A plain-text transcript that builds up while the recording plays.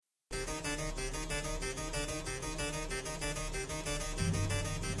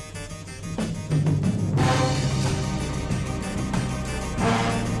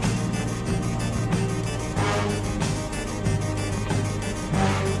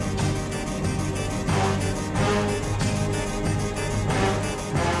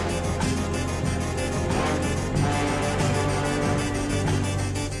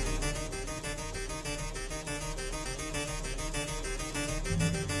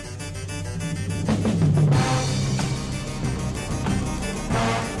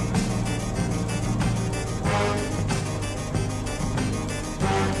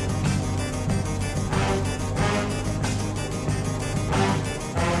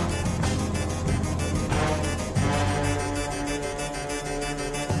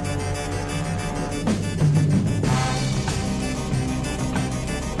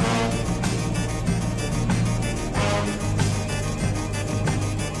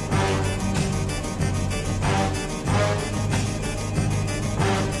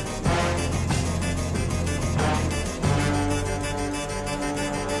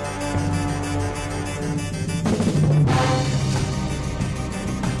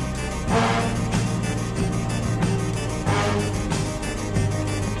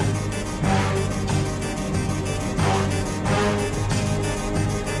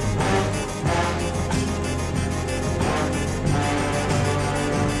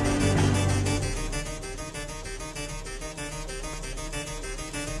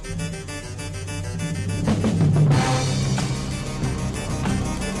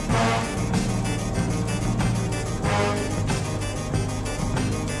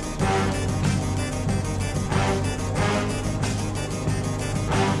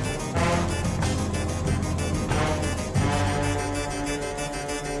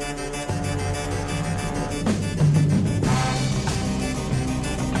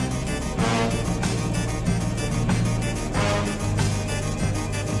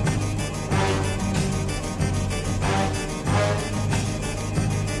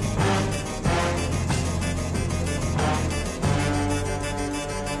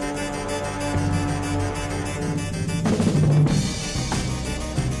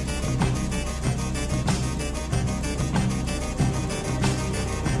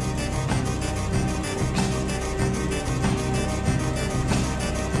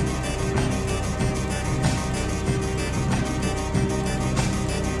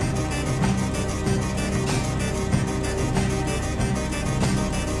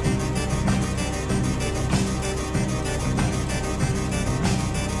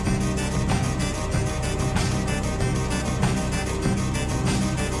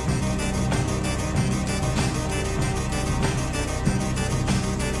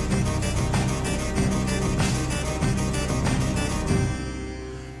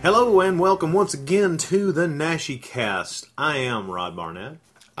Hello and welcome once again to the Nashi Cast. I am Rod Barnett.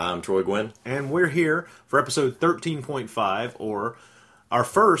 I'm Troy Gwynn. And we're here for episode 13.5, or our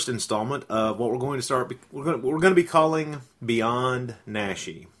first installment of what we're going to start. We're going to be calling Beyond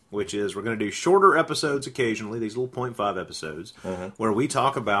Nashi, which is we're going to do shorter episodes occasionally, these little 0.5 episodes, where we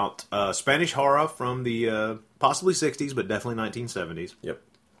talk about Spanish horror from the possibly 60s, but definitely 1970s. Yep.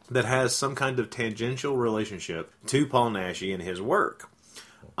 That has some kind of tangential relationship to Paul Nashi and his work.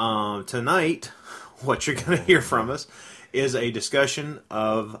 Tonight, what you're going to hear from us is a discussion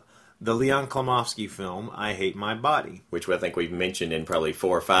of the Leon Klimovsky film, I Hate My Body. Which I think we've mentioned in probably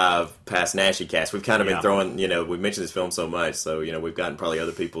 4 or 5 past Nashi casts. We've kind of been throwing, we've mentioned this film so much, so, we've gotten probably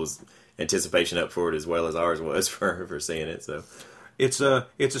other people's anticipation up for it as well as ours was for seeing it, so... It's a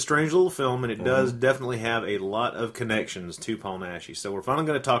strange little film, and it does definitely have a lot of connections to Paul Nashi. So we're finally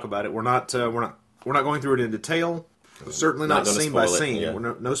going to talk about it. We're not going through it in detail. Certainly not scene by scene.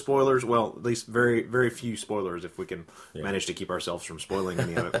 Yeah. No spoilers. Well, at least very, very few spoilers if we can manage to keep ourselves from spoiling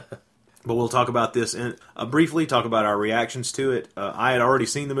any of it. But we'll talk about this and briefly talk about our reactions to it. I had already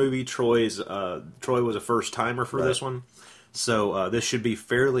seen the movie. Troy was a first timer for this one, so this should be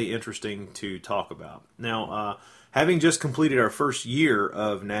fairly interesting to talk about. Now, having just completed our first year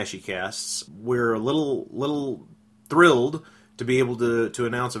of Nashi casts, we're a little thrilled to be able to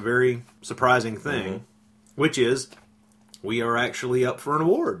announce a very surprising thing, which is we are actually up for an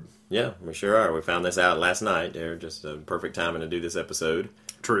award. Yeah, we sure are. We found this out last night. They're just a perfect timing to do this episode.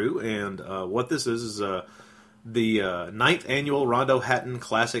 True, and what this is the 9th Annual Rondo Hatton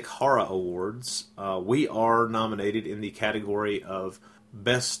Classic Horror Awards. We are nominated in the category of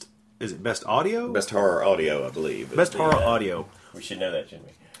Best Audio? Best Horror Audio, I believe. Best Horror Audio. We should know that, shouldn't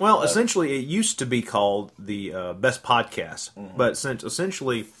we? Well, essentially, it used to be called the Best Podcast, but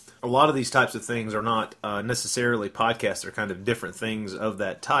essentially... a lot of these types of things are not necessarily podcasts. They're kind of different things of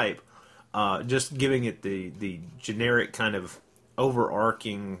that type. Just giving it the generic kind of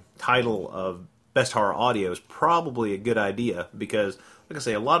overarching title of Best Horror Audio is probably a good idea because, like I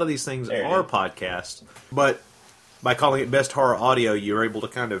say, a lot of these things are podcasts. But by calling it Best Horror Audio, you're able to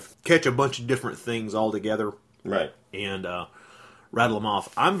kind of catch a bunch of different things all together. Right. And rattle them off.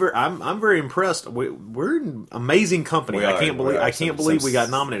 I'm very impressed. We're in amazing company. I can't believe we got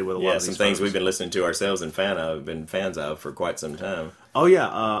nominated with a lot of these some things folks. we've been listening to ourselves and been fans of for quite some time. Oh yeah,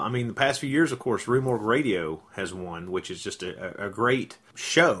 I mean the past few years, of course, Rue Morgue Radio has won, which is just a great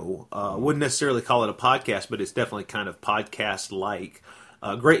show. Wouldn't necessarily call it a podcast, but it's definitely kind of podcast like.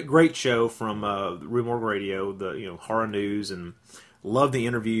 Great show from Rue Morgue Radio, the horror news and. Love the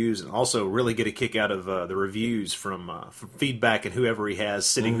interviews and also really get a kick out of the reviews from feedback and whoever he has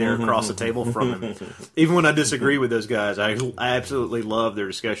sitting there across the table from him. Even when I disagree with those guys, I absolutely love their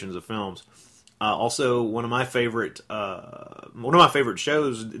discussions of films. Also, one of my favorite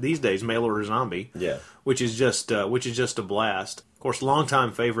shows these days, Mail Order Zombie, which is just a blast. Of course,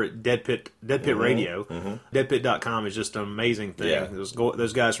 longtime favorite Dead Pit Radio. Deadpit.com is just an amazing thing. Yeah.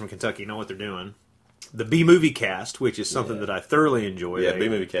 Those guys from Kentucky know what they're doing. The B-Movie Cast, which is something that I thoroughly enjoy. Yeah,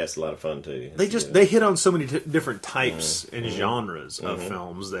 B-Movie Cast is a lot of fun, too. They hit on so many different types and genres of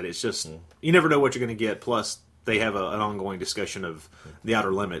films that it's just, you never know what you're going to get. Plus, they have an ongoing discussion of the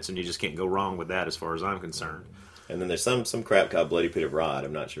outer limits, and you just can't go wrong with that as far as I'm concerned. And then there's some crap called Bloody Pit of Rod.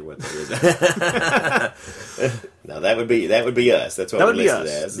 I'm not sure what that is. No, that would be us. That's what we're listed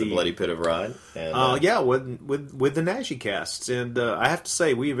as, the Bloody Pit of Rod. And, with the Nashi casts, and I have to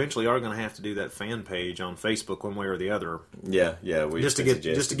say, we eventually are going to have to do that fan page on Facebook one way or the other. Yeah, just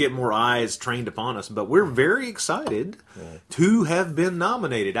to get more eyes trained upon us. But we're very excited to have been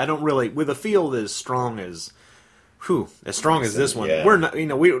nominated. I don't really, with a field as strong as this one. We're not,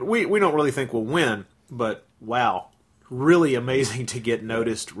 we don't really think we'll win, but. Wow, really amazing to get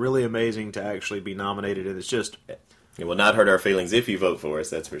noticed, really amazing to actually be nominated, and it's just... It will not hurt our feelings if you vote for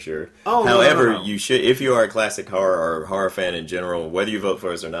us, that's for sure. Oh, However, no. You should, if you are a classic horror or horror fan in general, whether you vote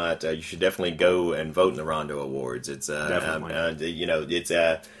for us or not, you should definitely go and vote in the Rondo Awards. It's definitely. It's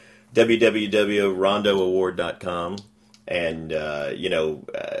www.rondoaward.com. And,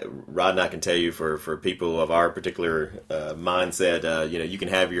 Rod and I can tell you for people of our particular mindset, you can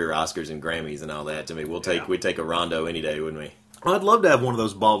have your Oscars and Grammys and all that. To me, we'd take a Rondo any day, wouldn't we? I'd love to have one of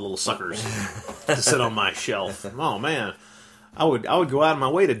those bald little suckers to sit on my shelf. Oh, man. I would go out of my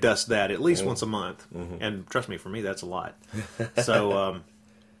way to dust that at least once a month. And trust me, for me, that's a lot. So,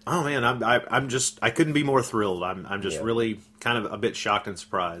 oh, man, I couldn't be more thrilled. I'm just really kind of a bit shocked and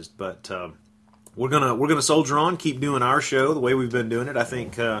surprised. But... We're gonna soldier on, keep doing our show the way we've been doing it. I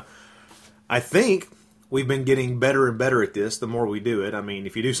think we've been getting better and better at this the more we do it. I mean,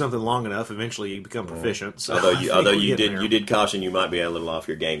 if you do something long enough, eventually you become proficient. So although you did caution you might be a little off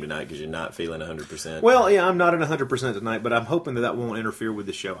your game tonight because you're not feeling 100%. Well, yeah, I'm not at 100% tonight, but I'm hoping that won't interfere with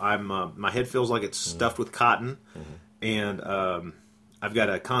the show. My head feels like it's stuffed with cotton, and I've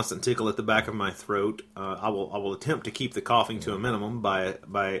got a constant tickle at the back of my throat. I will attempt to keep the coughing to a minimum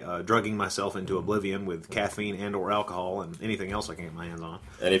by drugging myself into oblivion with caffeine and or alcohol and anything else I can get my hands on.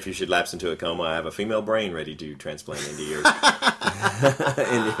 And if you should lapse into a coma, I have a female brain ready to transplant into yours.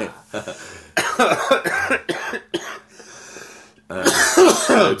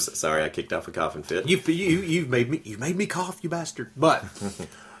 Oops, sorry, I kicked off a coughing fit. You've made me cough, you bastard. But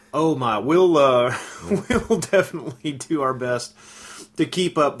oh my, we'll definitely do our best to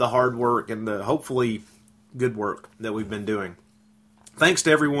keep up the hard work and the hopefully good work that we've been doing. Thanks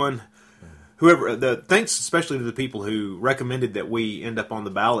to everyone, thanks especially to the people who recommended that we end up on the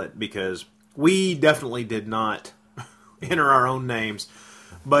ballot, because we definitely did not enter our own names,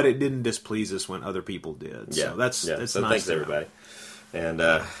 but it didn't displease us when other people did. Yeah, so that's so nice. Thanks everybody. And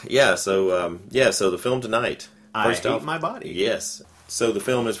so the film tonight. I Hate My Body. Yes. So the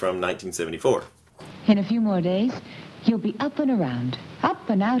film is from 1974. In a few more days, you'll be up and around, up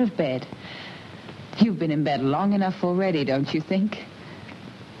and out of bed. You've been in bed long enough already, don't you think?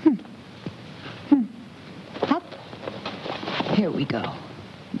 Up. Here we go.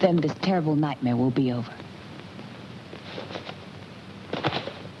 Then this terrible nightmare will be over.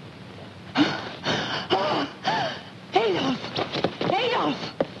 Adolf!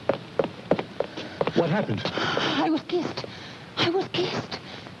 What happened? I was kissed.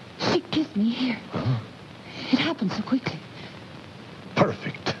 She kissed me here. Huh? It happened so quickly.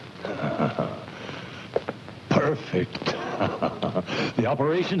 Perfect. Perfect. The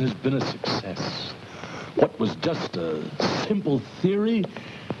operation has been a success. What was just a simple theory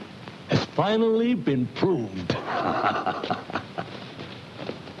has finally been proved.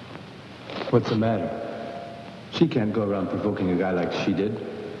 What's the matter? She can't go around provoking a guy like she did.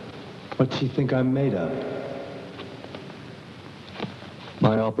 What'd she think I'm made of?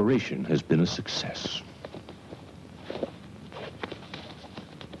 My operation has been a success.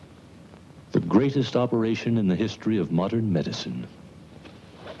 The greatest operation in the history of modern medicine.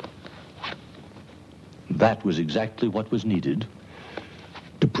 That was exactly what was needed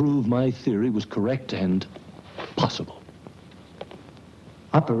to prove my theory was correct and possible.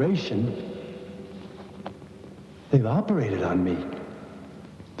 Operation? They've operated on me.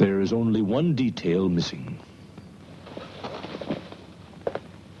 There is only one detail missing.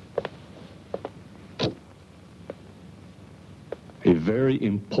 A very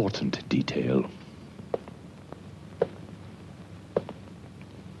important detail.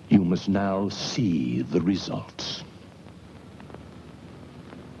 You must now see the results.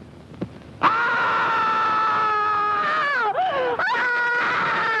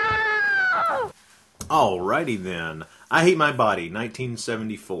 Alrighty then. I Hate My Body,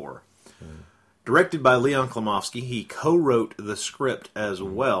 1974. Directed by Leon Klimovsky. He co-wrote the script as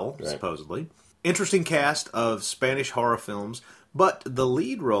well, right. Supposedly. Interesting cast of Spanish horror films, but the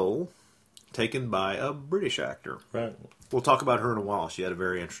lead role taken by a British actor. Right. We'll talk about her in a while. She had a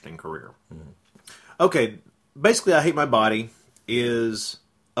very interesting career. Okay, basically I Hate My Body is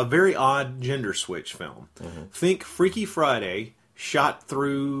a very odd gender switch film. Think Freaky Friday shot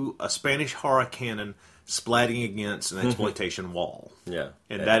through a Spanish horror canon splatting against an exploitation wall. Yeah.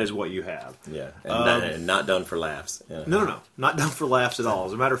 And that is what you have. Yeah. And not done for laughs. Yeah. No. Not done for laughs at all.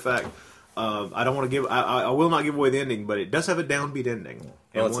 As a matter of fact, I don't want to give. I will not give away the ending, but it does have a downbeat ending.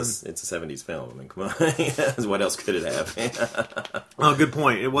 Well, it's a 70s film. I mean, come on. What else could it have? Oh, good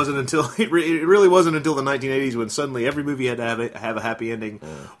point. It wasn't until it really wasn't until the 1980s when suddenly every movie had to have a happy ending,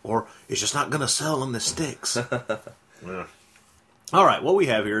 or it's just not going to sell in the sticks. Yeah. All right, what we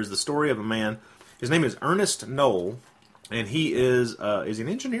have here is the story of a man. His name is Ernest Knoll, and he is he an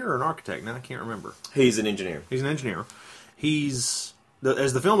engineer or an architect? Now I can't remember. He's an engineer. He's an engineer. As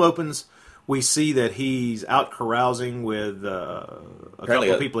the film opens, we see that he's out carousing with a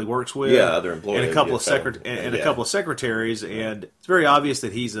couple of people he works with, other employees, and a couple of a couple of secretaries, and it's very obvious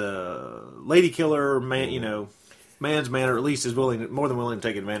that he's a lady killer, man's man, or at least is more than willing to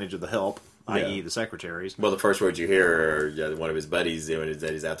take advantage of the help. I.e. the secretaries. Well, the first words you hear are one of his buddies that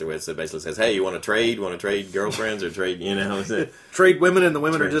he's out there with. So basically says, "Hey, you want to trade? Want to trade girlfriends or trade? Trade women?" And the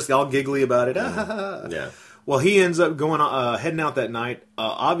women are just all giggly about it. Yeah. Well, he ends up heading out that night,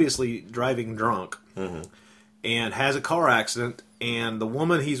 obviously driving drunk, and has a car accident. And the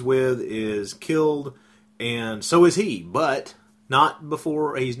woman he's with is killed, and so is he. But not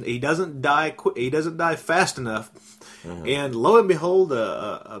before he doesn't die. He doesn't die fast enough. And lo and behold,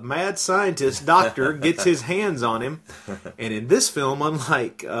 a mad scientist doctor gets his hands on him. And in this film,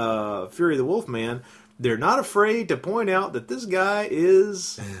 unlike Fury of the Wolfman, they're not afraid to point out that this guy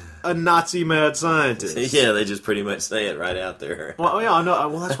is a Nazi mad scientist. Yeah, they just pretty much say it right out there. Well, yeah, I know.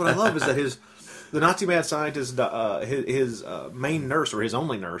 Well, that's what I love is that the Nazi mad scientist, his main nurse, or his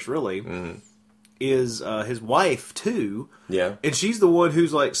only nurse, really, is his wife too. Yeah, and she's the one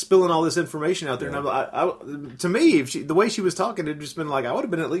who's like spilling all this information out there. Yeah. And to me, if the way she was talking, it'd just been like I would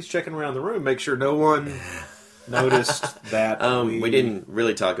have been at least checking around the room, make sure no one noticed that. We didn't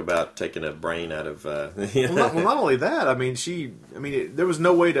really talk about taking a brain out of. Well, not only that. I mean, there was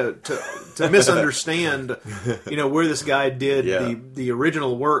no way to misunderstand, where this guy did the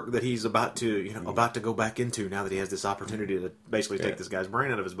original work that he's about to go back into now that he has this opportunity to basically take this guy's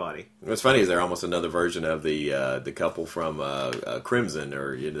brain out of his body. What's funny is they're almost another version of the couple from Crimson,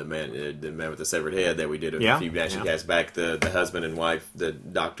 or the man with the severed head that we did a few guys back. The husband and wife, the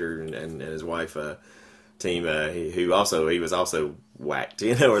doctor and his wife. Team he was also whacked,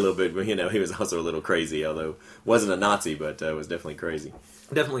 a little bit. He was also a little crazy, although wasn't a Nazi, but was definitely crazy.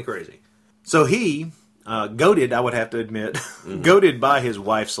 Definitely crazy. So he, goaded, I would have to admit, goaded by his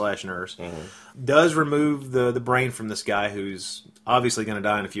wife / nurse, does remove the brain from this guy who's obviously going to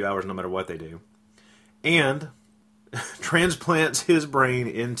die in a few hours no matter what they do, and transplants his brain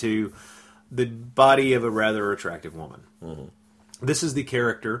into the body of a rather attractive woman. This is the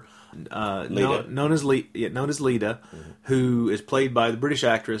character known as Leda, who is played by the British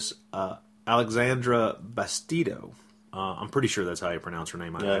actress Alexandra Bastedo. I'm pretty sure that's how you pronounce her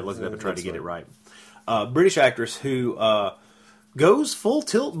name. I looked it up and tried to get it right. British actress who goes full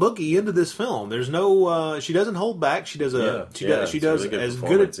tilt boogie into this film. There's no she doesn't hold back. She does a she does she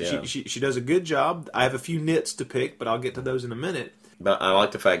does a good job. I have a few nits to pick, but I'll get to those in a minute. But I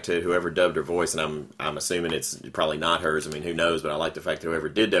like the fact that whoever dubbed her voice, and I'm assuming it's probably not hers. I mean, who knows? But I like the fact that whoever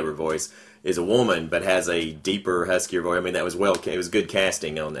did dub her voice is a woman, but has a deeper, huskier voice. I mean, it was good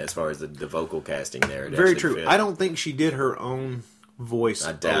casting on that as far as the vocal casting there. Very true. Fit. I don't think she did her own voice.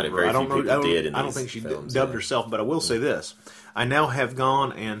 I doubt it. Very few people did. I don't think she dubbed herself. But I will say this: I now have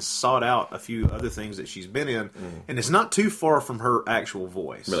gone and sought out a few other things that she's been in, and it's not too far from her actual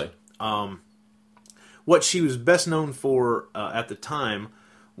voice. Really. What she was best known for at the time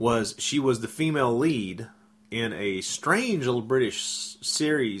was she was the female lead in a strange little British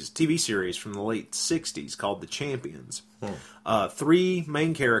TV series from the late 60s called The Champions. 3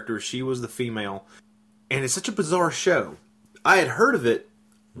 main characters, she was the female, and it's such a bizarre show. I had heard of it,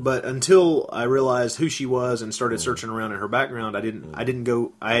 but until I realized who she was and started searching around in her background,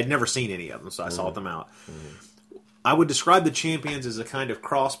 I had never seen any of them, so I sought them out. I would describe The Champions as a kind of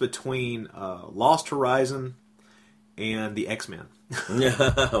cross between Lost Horizon and the X-Men.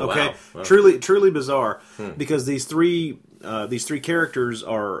 Okay, wow. Truly bizarre, because these three characters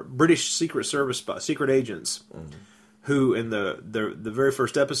are British Secret Service secret agents who, in the very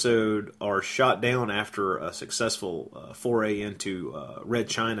first episode, are shot down after a successful foray into Red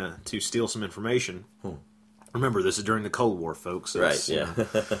China to steal some information. Remember, this is during the Cold War, folks. So right?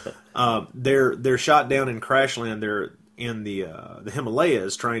 Yeah. They're shot down in crash land. They're in the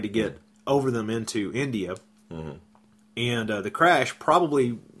Himalayas, trying to get over them into India, and the crash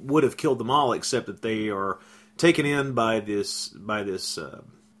probably would have killed them all, except that they are taken in by this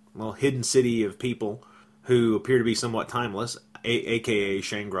hidden city of people who appear to be somewhat timeless, aka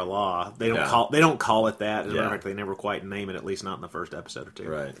Shangri-La. They don't call it that. As a matter of fact, they never quite name it, at least not in the first episode or two.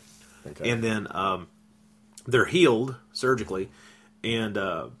 Right. Okay. And then they're healed surgically, and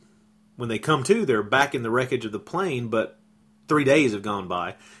when they come to, they're back in the wreckage of the plane, but 3 days have gone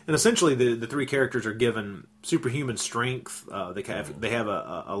by, and essentially the 3 characters are given superhuman strength. They have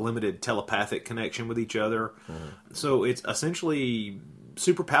a limited telepathic connection with each other, so it's essentially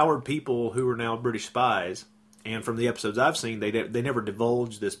superpowered people who are now British spies. And from the episodes I've seen, they never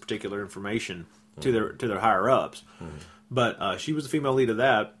divulge this particular information to their higher ups. But she was the female lead of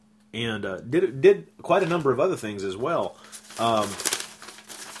that. And did quite a number of other things as well.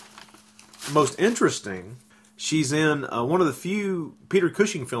 Most interesting, she's in one of the few Peter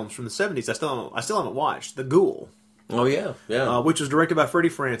Cushing films from the 70s I still haven't watched, The Ghoul. Oh yeah. Which was directed by Freddie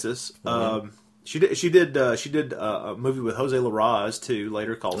Francis. She did a movie with Jose Larraz too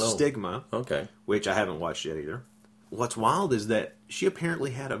later called Stigma. Okay. Which I haven't watched yet either. What's wild is that she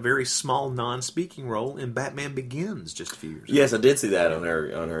apparently had a very small non-speaking role in Batman Begins just a few years ago. Yes, I did see that on her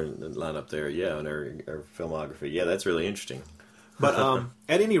lineup there. Yeah, on her filmography. Yeah, that's really interesting. But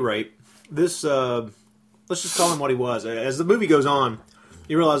at any rate, this let's just call him what he was. As the movie goes on,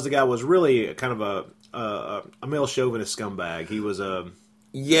 you realize the guy was really kind of a male chauvinist scumbag. He was a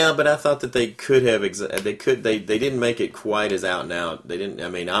Yeah, but I thought that they could have. They didn't make it quite as out and out. They didn't. I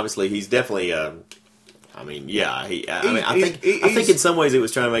mean, obviously, he's definitely. I mean, yeah. I think in some ways it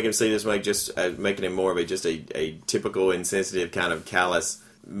was trying to make him see this, like just making him more of a typical insensitive kind of callous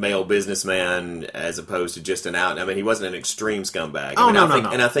male businessman, as opposed to just an out. I mean, he wasn't an extreme scumbag. Oh, no.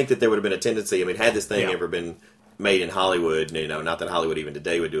 And I think that there would have been a tendency. I mean, had this thing ever been made in Hollywood, not that Hollywood even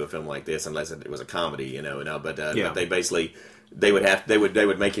today would do a film like this unless it was a comedy, but they basically. They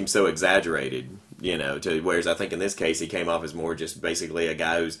would make him so exaggerated, whereas I think in this case he came off as more just basically a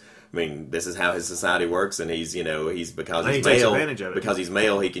guy who's, I mean, this is how his society works, and he's because he's male, because he's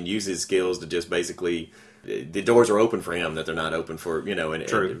male, he can use his skills to just basically, the doors are open for him that they're not open for,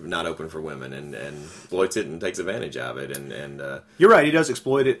 and not open for women, and exploits it and takes advantage of it, and you're right, he does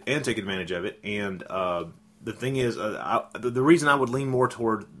exploit it and take advantage of it, and the thing is, the reason I would lean more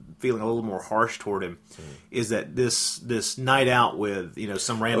toward feeling a little more harsh toward him is that this night out with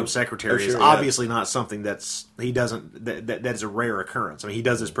some random secretary is obviously not something that's a rare occurrence. I mean, he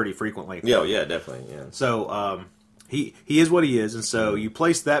does this pretty frequently. Yeah, definitely. Yeah. So he is what he is, and so you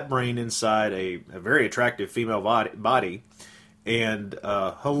place that brain inside a very attractive female body, and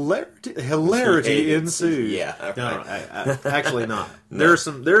hilarity ensues. Yeah, no, actually not. No.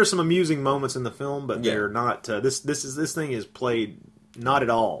 There are some amusing moments in the film, but they're not. This thing is played not at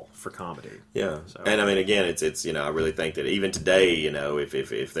all for comedy. Yeah, so. And I mean, again, it's I really think that even today,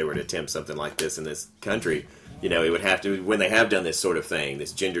 if they were to attempt something like this in this country, it would have to, when they have done this sort of thing,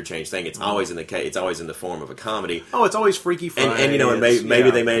 this gender change thing, it's always in the form of a comedy. Oh, it's always Freaky Friday. And maybe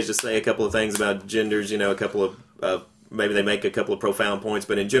they manage to say a couple of things about genders, a couple of maybe they make a couple of profound points,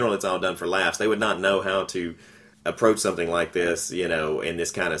 but in general, it's all done for laughs. They would not know how to approach something like this, in this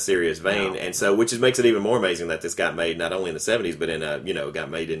kind of serious vein, and so which makes it even more amazing that this got made not only in the 70s, but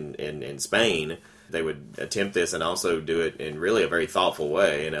got made in Spain. They would attempt this and also do it in really a very thoughtful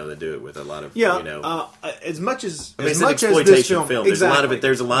way. They do it with a lot of as much as it's an exploitation film. There's exactly. a lot of it.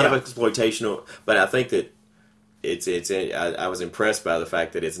 There's a lot of exploitational, but I think that I was impressed by the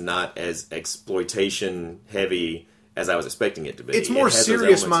fact that it's not as exploitation heavy as I was expecting it to be. It's more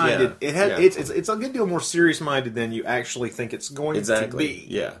serious minded. It's a good deal more serious minded than you actually think it's going to be.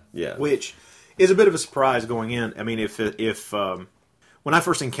 Yeah. Which is a bit of a surprise going in. I mean, if when I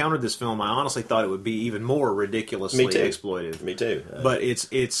first encountered this film, I honestly thought it would be even more ridiculously exploited. Me too. But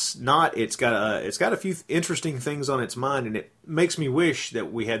it's not. It's got a few interesting things on its mind, and it makes me wish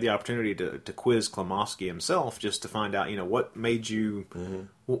that we had the opportunity to quiz Klimovsky himself just to find out, what made you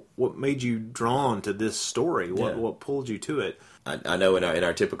what made you drawn to this story? What pulled you to it? I know in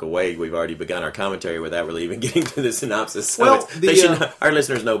our typical way, we've already begun our commentary without really even getting to the synopsis. So well, our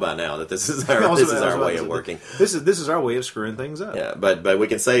listeners know by now that this is our way of working. This is our way of screwing things up. Yeah, but we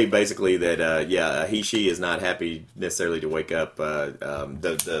can say basically that she is not happy necessarily to wake up.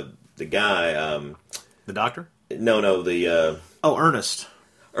 The guy, the doctor. No, Ernest.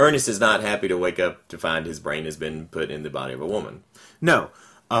 Ernest is not happy to wake up to find his brain has been put in the body of a woman. No,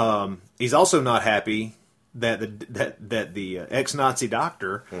 he's also not happy that the ex-Nazi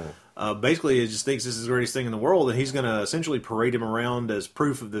doctor basically just thinks this is the greatest thing in the world, and he's going to essentially parade him around as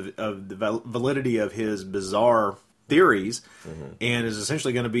proof of the validity of his bizarre theories, and is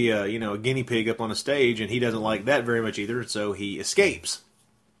essentially going to be a guinea pig up on a stage, and he doesn't like that very much either, so he escapes,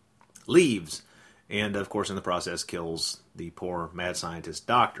 leaves, and of course in the process kills the poor mad scientist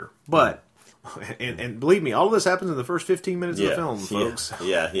doctor. But and believe me, all of this happens in the first 15 minutes of the film, folks.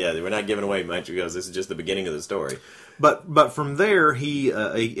 Yeah. We're not giving away much because this is just the beginning of the story. But from there, he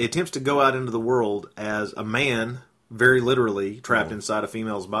attempts to go out into the world as a man, very literally trapped inside a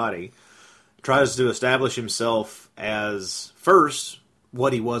female's body. Tries to establish himself as first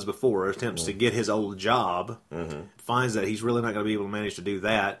what he was before. Attempts to get his old job. Finds that he's really not going to be able to manage to do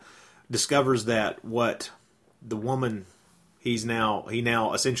that. Discovers that what the woman he now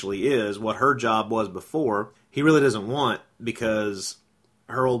essentially is, what her job was before, he really doesn't want, because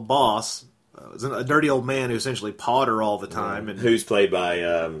her old boss is a dirty old man who essentially pawed her all the time. And who's played by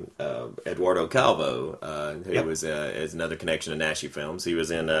Eduardo Calvo, who was is another connection to Naschy films. He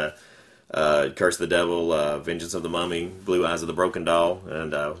was in Curse of the Devil, Vengeance of the Mummy, Blue Eyes of the Broken Doll,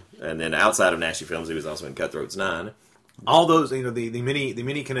 and then outside of Naschy films, he was also in Cutthroats 9. All those, the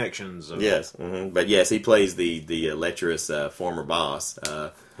many connections. Yes, but yes, he plays the lecherous former boss.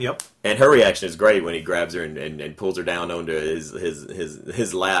 Yep. And her reaction is great when he grabs her and pulls her down onto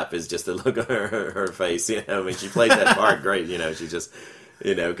his lap. Is just the look on her face. I mean, she plays that part great. She's just,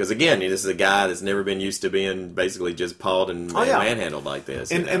 because again, this is a guy that's never been used to being basically just pawed and manhandled like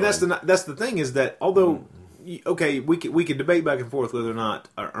this. And that's the thing is that although okay, we could debate back and forth whether or not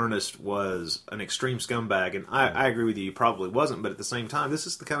Ernest was an extreme scumbag, and I agree with you. He probably wasn't, but at the same time, this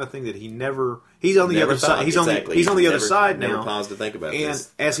is the kind of thing that he's on the other side. He's on the other side now. Never paused to think about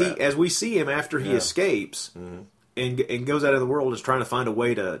this. And as we see him after he escapes and goes out in the world, is trying to find a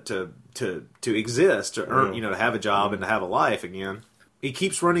way to exist, to earn, to have a job and to have a life again. He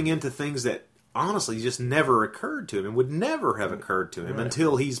keeps running into things that honestly just never occurred to him and would never have occurred to him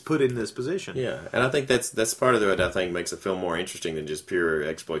until he's put in this position. Yeah, and I think that's part of what I think makes a film more interesting than just pure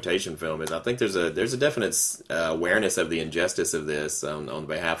exploitation film. Is I think there's a definite awareness of the injustice of this on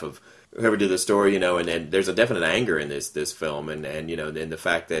behalf of whoever did the story, and there's a definite anger in this film, and in the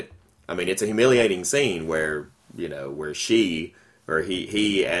fact that, I mean, it's a humiliating scene where she or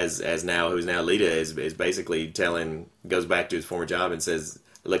he as now who's now Lita is basically goes back to his former job and says,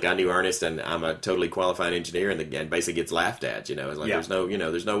 look, I knew Ernest, and I'm a totally qualified engineer, and basically gets laughed at. It's like there's no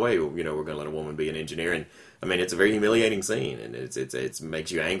way we're going to let a woman be an engineer, and I mean it's a very humiliating scene, and it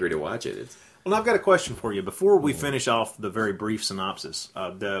makes you angry to watch it. Well, I've got a question for you before we finish off the very brief synopsis.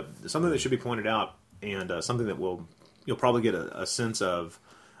 Something that should be pointed out, and something that you'll probably get a sense of.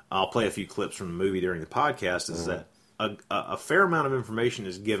 I'll play a few clips from the movie during the podcast. Is that a fair amount of information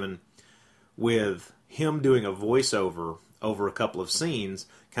is given with him doing a voiceover over a couple of scenes,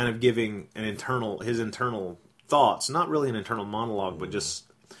 kind of giving his internal thoughts, not really an internal monologue, but just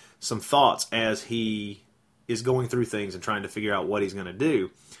some thoughts as he is going through things and trying to figure out what he's going to do.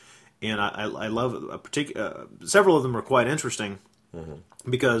 And I love several of them are quite interesting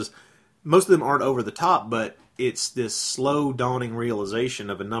because most of them aren't over the top, but it's this slow dawning realization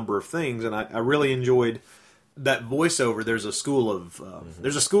of a number of things. And I really enjoyed that voiceover. There's a school of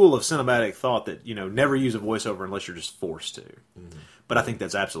cinematic thought that never use a voiceover unless you're just forced to. But I think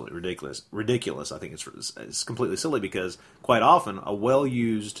that's absolutely ridiculous. I think it's completely silly because quite often a well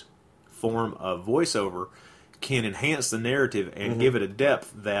used form of voiceover can enhance the narrative and give it a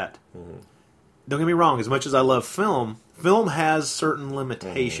depth that. Don't get me wrong. As much as I love film has certain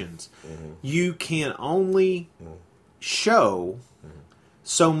limitations. You can only show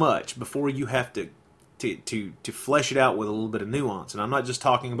so much before you have to flesh it out with a little bit of nuance. And I'm not just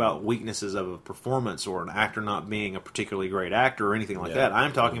talking about weaknesses of a performance or an actor not being a particularly great actor or anything like that.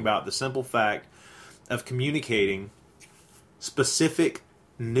 I'm talking about the simple fact of communicating specific,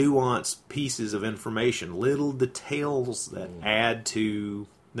 nuanced pieces of information, little details that add to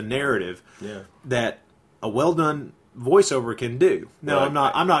the narrative that a well-done voiceover can do. No, I'm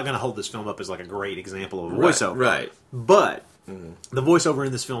not going to hold this film up as like a great example of a voiceover. Right. But the voiceover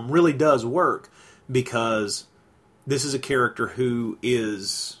in this film really does work, because this is a character who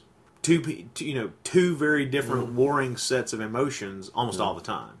is two very different warring sets of emotions almost all the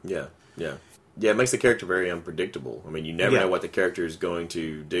time. Yeah. It makes the character very unpredictable. I mean, you never know what the character is going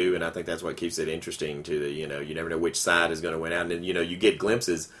to do, and I think that's what keeps it interesting. You never know which side is going to win out, and then you get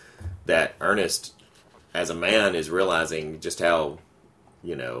glimpses that Ernest, as a man, is realizing just how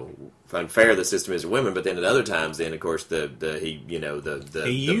unfair the system is to women, but then at other times, then of course the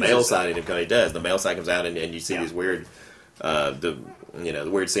male side of him kind of does. The male side comes out, and you see these weird, the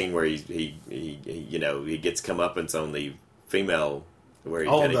weird scene where he gets comeuppance on the female, where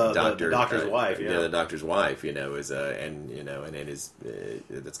the doctor's wife, the doctor's wife, is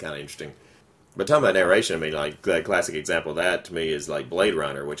that's kind of interesting. But talking about narration, I mean, like, the classic example of that to me is like Blade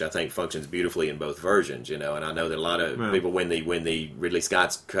Runner, which I think functions beautifully in both versions, and I know that a lot of people, when the Ridley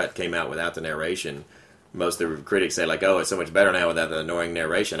Scott's cut came out without the narration, most of the critics say, like, oh, it's so much better now without the annoying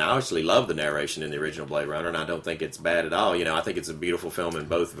narration. I actually love the narration in the original Blade Runner, and I don't think it's bad at all. I think it's a beautiful film in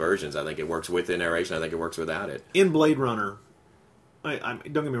both versions. I think it works with the narration. I think it works without it. In Blade Runner, don't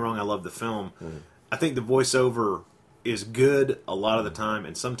get me wrong, I love the film. I think the voiceover is good a lot of the time,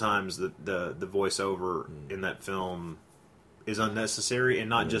 and sometimes the voiceover in that film is unnecessary, and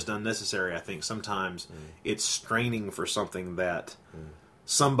not just unnecessary. I think sometimes it's straining for something that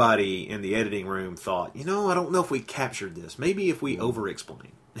somebody in the editing room thought, I don't know if we captured this. Maybe if we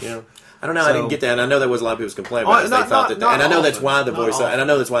over-explain. Yeah, I don't know. I didn't get that, and I know that was a lot of people's complaint about it. They thought that, and I know that's why the voiceover, and I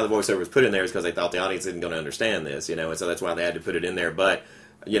know that's why the voiceover was put in there, is because they thought the audience isn't going to understand this, and so that's why they had to put it in there. But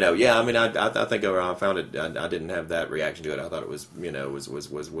I mean, I think I found it. I didn't have that reaction to it. I thought it was,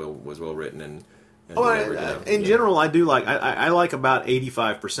 was well written and. In general, I do like. I like about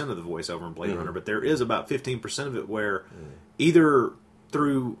 85% of the voiceover in Blade Runner, but there is about 15% of it where either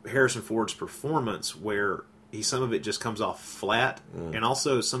through Harrison Ford's performance, where some of it just comes off flat, and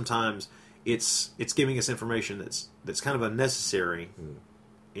also sometimes it's giving us information that's kind of unnecessary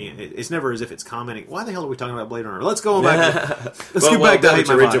And it's never as if it's commenting, why the hell are we talking about Blade Runner? Let's go back. Let's well, get back to that Hate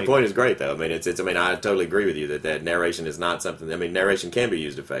My original Body. point is great, though. I mean, I mean, I totally agree with you that narration is not something. I mean, narration can be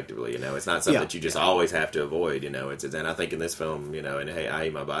used effectively. It's not something that you just always have to avoid. And I think in this film, and hey, I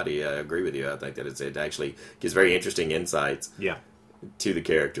Hate My Body, I agree with you. I think that it actually gives very interesting insights. Yeah. To the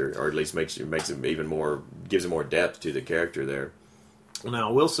character, or at least makes it even more, gives it more depth to the character there. Now,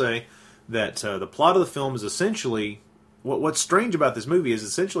 I will say that the plot of the film is essentially. What's strange about this movie is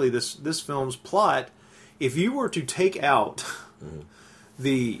essentially this film's plot. If you were to take out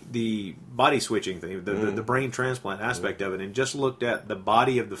the body switching thing, the brain transplant aspect of it, and just looked at the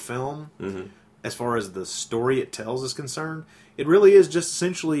body of the film, as far as the story it tells is concerned, it really is just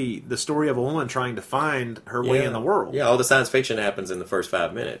essentially the story of a woman trying to find her way in the world. Yeah, all the science fiction happens in the first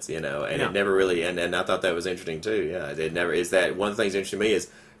 5 minutes, and it never really. And I thought that was interesting too. Yeah, it never is that. One of the things interesting to me is.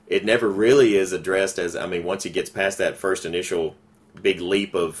 It never really is addressed as, once he gets past that first initial big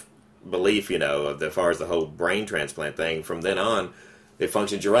leap of belief, as far as the whole brain transplant thing, from then on, it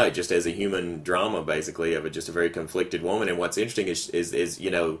functions, you're right, just as a human drama, basically, of just a very conflicted woman. And what's interesting is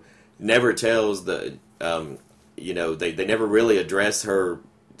never tells the, they never really address her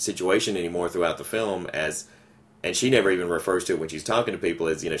situation anymore throughout the film as, and she never even refers to it when she's talking to people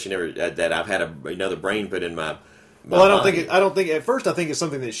as, she never, that I've had another brain put in my well, I don't think. At first, I think it's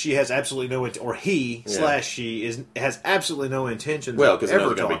something that she has absolutely no, or he / she has absolutely no intentions. Well, because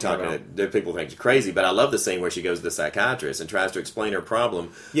ever going to be talking. People think she's crazy, but I love the scene where she goes to the psychiatrist and tries to explain her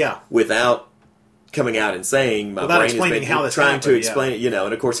problem. Yeah. Without coming out and saying my without brain explaining has how been this trying happened, to explain it,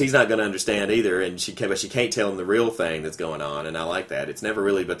 and of course he's not going to understand either, and she can't tell him the real thing that's going on, and I like that. It's never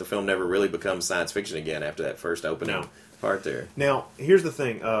really, but the film never really becomes science fiction again after that first opening. Part there. Now, here's the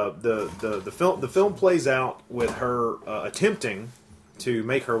thing: the film plays out with her attempting to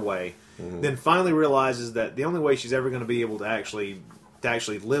make her way, then finally realizes that the only way she's ever going to be able to actually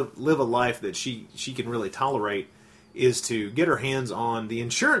live a life that she can really tolerate is to get her hands on the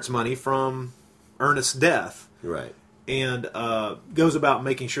insurance money from Ernest's death, right? And goes about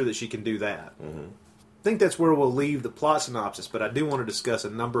making sure that she can do that. I think that's where we'll leave the plot synopsis, but I do want to discuss a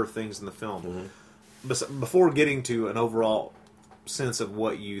number of things in the film. Before getting to an overall sense of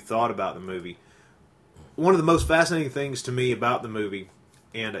what you thought about the movie, one of the most fascinating things to me about the movie,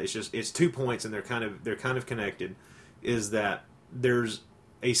 and it's 2 points, and they're kind of connected, is that there's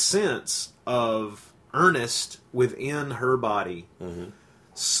a sense of Ernest within her body,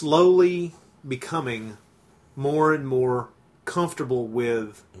 slowly becoming more and more comfortable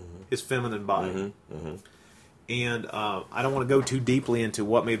with his feminine body. And I don't want to go too deeply into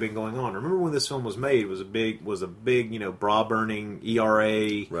what may have been going on. Remember when this film was made? It was a big, bra burning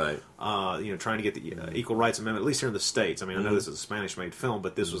ERA, right? Trying to get the Equal Rights Amendment, at least here in the States. I mean, I know this is a Spanish-made film,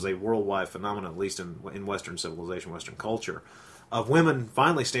 but this was a worldwide phenomenon, at least in Western civilization, Western culture, of women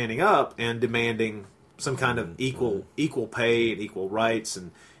finally standing up and demanding some kind of equal pay and equal rights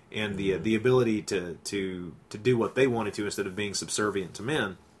and the ability to do what they wanted to instead of being subservient to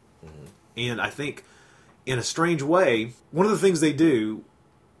men. And I think, in a strange way, one of the things they do,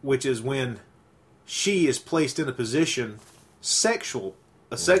 which is when she is placed in a position, sexually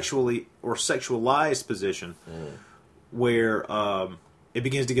or sexualized position, where it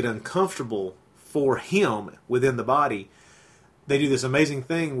begins to get uncomfortable for him within the body, they do this amazing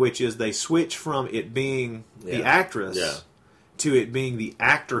thing, which is they switch from it being the actress to it being the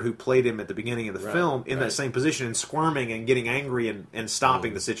actor who played him at the beginning of the film in that same position and squirming and getting angry and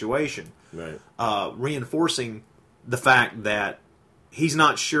stopping the situation. Reinforcing the fact that he's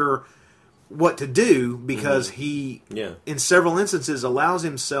not sure what to do because he, in several instances, allows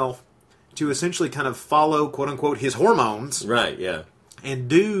himself to essentially kind of follow, quote-unquote, his hormones. And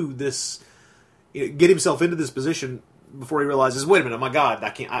do this, get himself into this position before he realizes, wait a minute, oh my God, I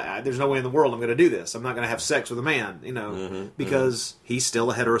can't. There's no way in the world I'm going to do this. I'm not going to have sex with a man, because he's still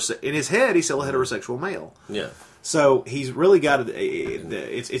a in his head, he's still a heterosexual male. So he's really got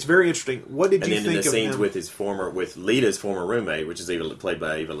it's very interesting. What did you think of him? And then in the scenes with Lita's former roommate, which is played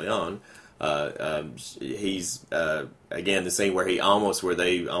by Eva Leon, he's again the scene where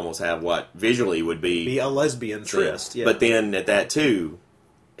they almost have what visually would be a lesbian tryst. But then at that too,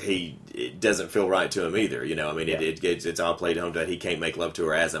 it doesn't feel right to him either. It's all played home that he can't make love to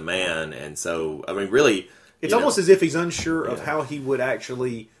her as a man, and so really, it's almost as if he's unsure of how he would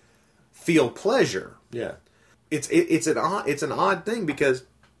actually feel pleasure. It's an odd thing because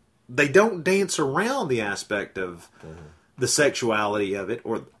they don't dance around the aspect of the sexuality of it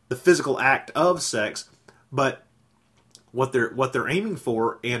or the physical act of sex, but what they're aiming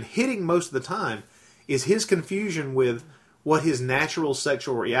for and hitting most of the time is his confusion with what his natural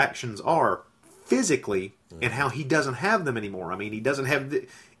sexual reactions are physically and how he doesn't have them anymore. I mean, he doesn't have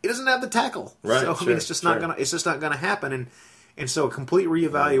the tackle. Right. So I mean, it's just not gonna happen. And so a complete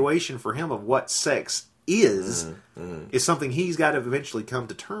reevaluation for him of what sex is something he's got to eventually come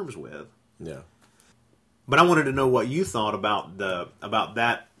to terms with. Yeah. But I wanted to know what you thought about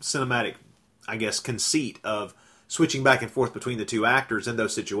that cinematic, I guess, conceit of switching back and forth between the two actors in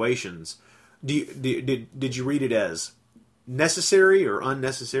those situations. Did you read it as necessary or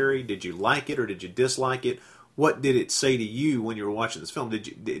unnecessary? Did you like it or did you dislike it? What did it say to you when you were watching this film?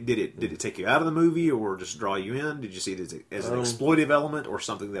 Did it take you out of the movie or just draw you in? Did you see it as an exploitive element or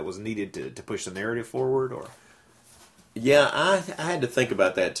something that was needed to push the narrative forward? Or yeah, I had to think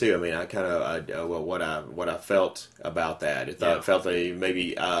about that too. I mean, what I felt about that. It felt like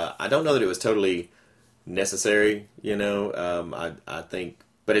maybe I don't know that it was totally necessary. I think.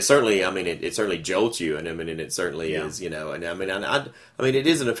 But it certainly, I mean, it certainly jolts you, and I mean, and it certainly is, and I mean, it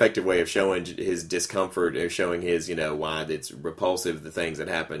is an effective way of showing his discomfort, or showing his, why it's repulsive, the things that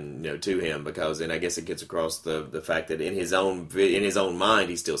happen, to him, because, and I guess it gets across the fact that in his own mind,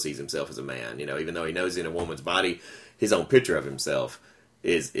 he still sees himself as a man, even though he knows in a woman's body, his own picture of himself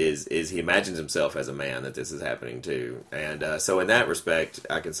is he imagines himself as a man that this is happening to, and so in that respect,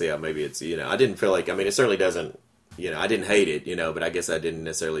 I can see how maybe it's, I didn't feel like, I mean, it certainly doesn't. I didn't hate it, but I guess I didn't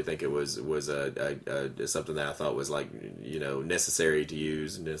necessarily think it was something that I thought was like, necessary to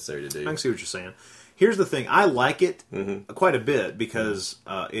use, necessary to do. I can see what you're saying. Here's the thing: I like it quite a bit because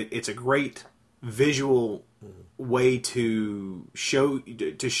it's a great visual way to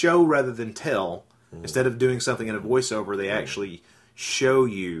show rather than tell. Instead of doing something in a voiceover, they actually show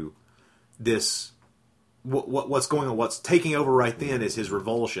you this. What's going on? What's taking over right then is his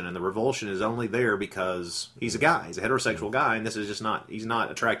revulsion, and the revulsion is only there because he's a guy. He's a heterosexual guy, and this is just not. He's not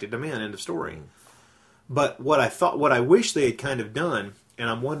attracted to men. End of story. But what I wish they had kind of done, and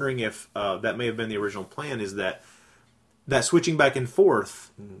I'm wondering if that may have been the original plan, is that switching back and forth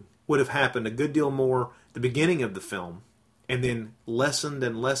would have happened a good deal more at the beginning of the film, and then lessened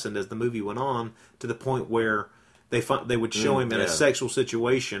and lessened as the movie went on to the point where they would show him in a sexual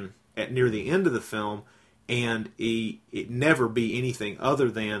situation at near the end of the film. And it never be anything other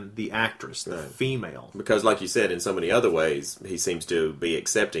than the actress, the female. Because, like you said, in so many other ways, he seems to be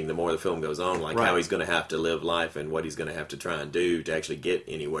accepting the more the film goes on, like how he's going to have to live life and what he's going to have to try and do to actually get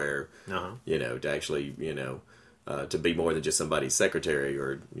anywhere. To actually, to be more than just somebody's secretary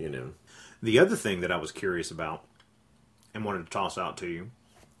or. The other thing that I was curious about and wanted to toss out to you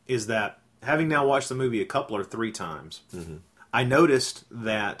is that having now watched the movie a couple or three times, I noticed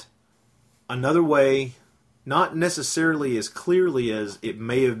that another way. Not necessarily as clearly as it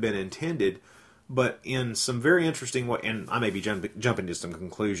may have been intended, but in some very interesting way. And I may be jumping to some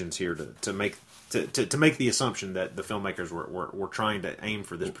conclusions here to make the assumption that the filmmakers were trying to aim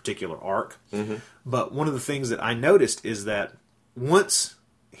for this particular arc. But one of the things that I noticed is that once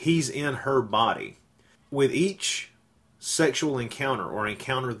he's in her body, with each sexual encounter or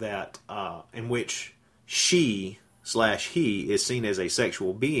encounter that in which she/he is seen as a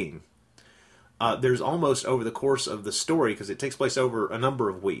sexual being. There's almost over the course of the story, because it takes place over a number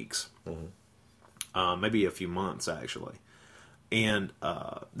of weeks, maybe a few months actually, and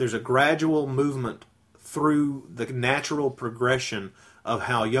there's a gradual movement through the natural progression of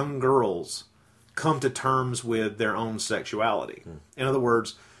how young girls come to terms with their own sexuality. In other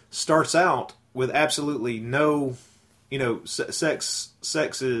words, starts out with absolutely no, sex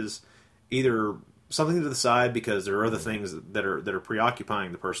is either something to the side because there are other things that are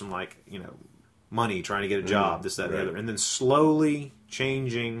preoccupying the person, like money, trying to get a job, this, that, and the other. And then slowly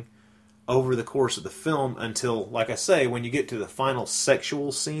changing over the course of the film until, like I say, when you get to the final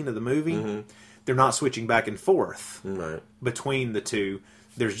sexual scene of the movie, they're not switching back and forth between the two.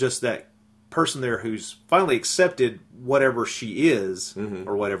 There's just that person there who's finally accepted whatever she is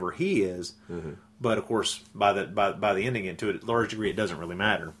or whatever he is. But, of course, by the ending, to a large degree, it doesn't really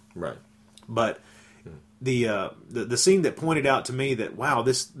matter. Right. But the scene that pointed out to me that, wow,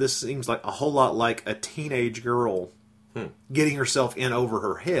 this seems like a whole lot like a teenage girl getting herself in over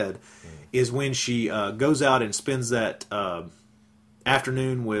her head is when she goes out and spends that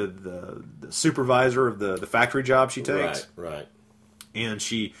afternoon with the supervisor of the factory job she takes. Right. And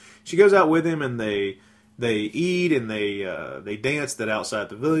she goes out with him, and they eat and they dance that outside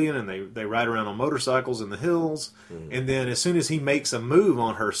pavilion, and they ride around on motorcycles in the hills. And then as soon as he makes a move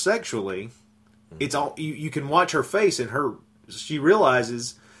on her sexually, it's all you can watch her face, and she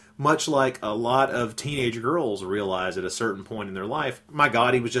realizes, much like a lot of teenage girls realize at a certain point in their life, my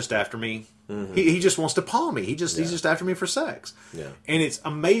God, he was just after me. He just wants to paw me. He's just after me for sex. And it's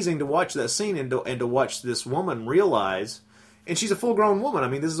amazing to watch that scene and to watch this woman realize, and she's a full grown woman. I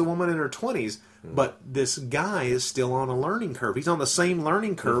mean, this is a woman in her 20s, But this guy is still on a learning curve. He's on the same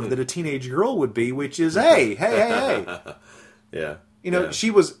learning curve that a teenage girl would be, which is, hey. Yeah. You know, she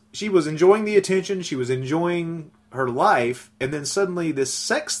was enjoying the attention, she was enjoying her life, and then suddenly this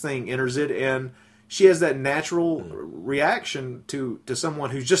sex thing enters it, and she has that natural reaction to someone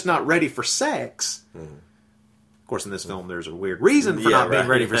who's just not ready for sex. Of course, in this film, there's a weird reason for not being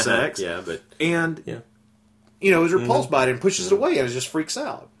ready for sex. You know, is repulsed by it and pushes it away, and it just freaks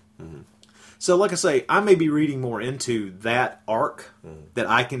out. So, like I say, I may be reading more into that arc that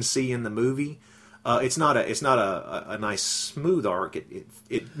I can see in the movie. It's not a nice smooth arc.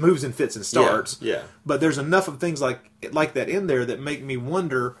 It moves and fits and starts. Yeah. But there's enough of things like that in there that make me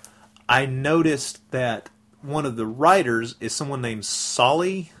wonder. I noticed that one of the writers is someone named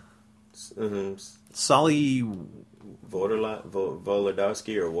Solly. Solly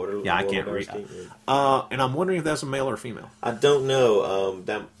Wolodarski or Water. Yeah, I can't read. And I'm wondering if that's a male or female. I don't know.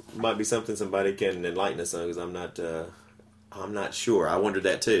 That might be something somebody can enlighten us on, because I'm not sure. I wondered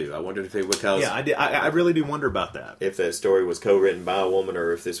that too. I wondered if it because I really do wonder about that. If that story was co-written by a woman,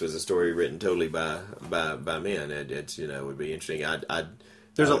 or if this was a story written totally by men. It's would be interesting.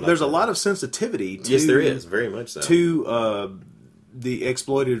 There's a lot of sensitivity to, yes, there is, very much so, to the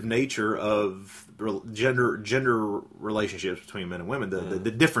exploitative nature of gender relationships between men and women,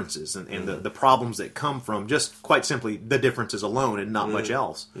 the differences and the problems that come from just quite simply the differences alone and not much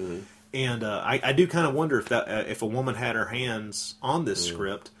else. And I do kind of wonder if a woman had her hands on this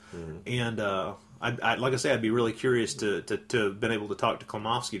script, and like I say, I'd be really curious to have been able to talk to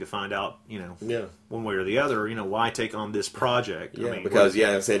Klimovsky to find out, one way or the other, why take on this project. Yeah, because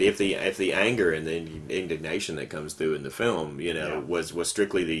I said if the anger and the indignation that comes through in the film, was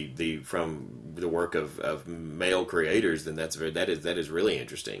strictly the from the work of male creators, then that is really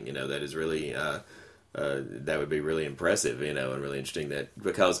interesting. That is really. That would be really impressive, and really interesting. That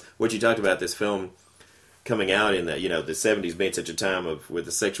because what you talked about this film coming out in the the 70s being such a time with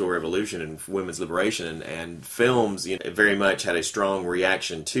the sexual revolution and women's liberation, and films very much had a strong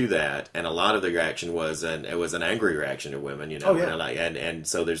reaction to that, and a lot of the reaction was an angry reaction to women, and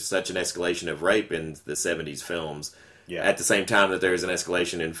so there's such an escalation of rape in the 70s films. Yeah. At the same time that there's an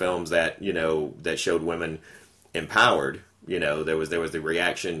escalation in films that that showed women empowered. There was the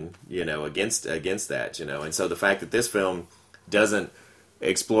reaction, against that, and so the fact that this film doesn't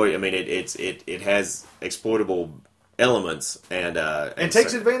exploit, I mean, it has exploitable elements and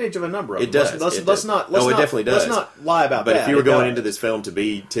takes advantage of a number of them. It does. It definitely does. Let's not lie about that. But if you were going does. into this film to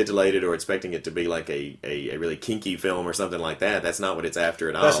be titillated or expecting it to be like a really kinky film or something like that, that's not what it's after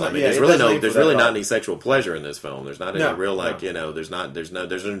at all. There's really not any sexual pleasure in this film. There's not any real there's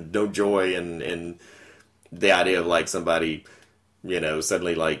no joy in the idea of like somebody,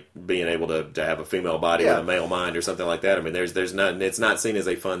 suddenly like being able to have a female body with a male mind or something like that. I mean, there's not. It's not seen as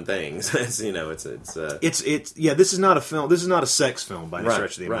a fun thing. This is not a film. This is not a sex film by any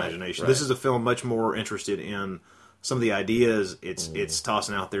stretch of the imagination. Right. This is a film much more interested in some of the ideas it's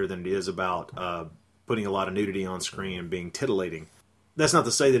tossing out there than it is about putting a lot of nudity on screen and being titillating. That's not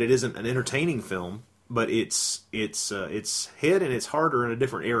to say that it isn't an entertaining film. But it's hit and it's harder in a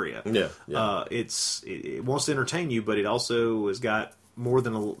different area. It wants to entertain you, but it also has got more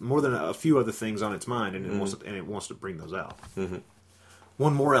than a few other things on its mind, and it wants to bring those out. Mm-hmm.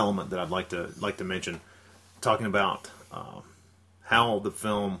 One more element that I'd like to mention, talking about how the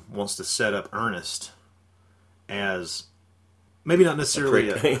film wants to set up Ernest as maybe not necessarily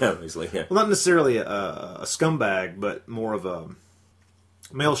not necessarily a scumbag, but more of a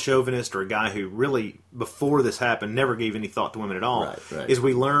male chauvinist, or a guy who really, before this happened, never gave any thought to women at all. Right. Is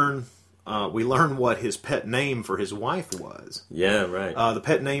we learn what his pet name for his wife was. Yeah, right. The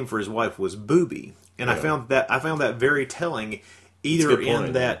pet name for his wife was Booby, and I found that very telling. Either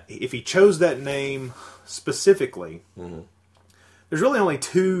in that, if he chose that name specifically, there's really only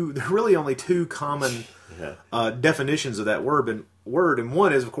two common definitions of that word, and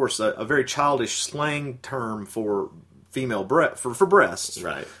one is, of course, a very childish slang term for female for breasts.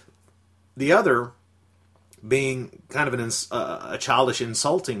 Right. The other being kind of a childish,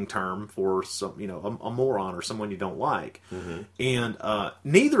 insulting term for some, a moron or someone you don't like. Mm-hmm. And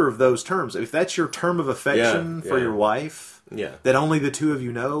neither of those terms, if that's your term of affection for your wife, that only the two of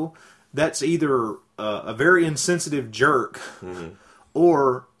you know, that's either a very insensitive jerk,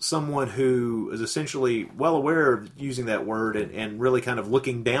 or someone who is essentially well aware of using that word and really kind of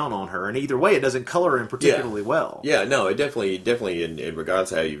looking down on her. And either way, it doesn't color him particularly well. Yeah, no, it definitely in regards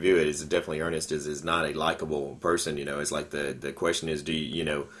to how you view it, is definitely Ernest is not a likable person. It's like the question is, do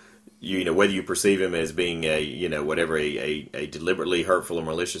you whether you perceive him as being a deliberately hurtful or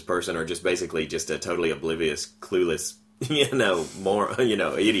malicious person, or just basically just a totally oblivious, clueless more,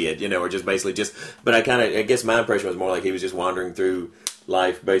 idiot, or just basically just. But I guess my impression was more like he was just wandering through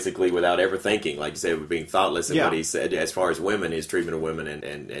life basically without ever thinking, like you said, being thoughtless in what he said as far as women, his treatment of women,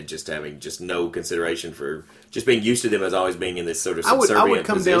 and just having just no consideration for just being used to them as always being in this sort of subservient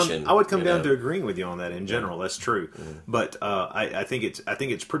position. I would come down to agreeing with you on that in general. That's true, but I think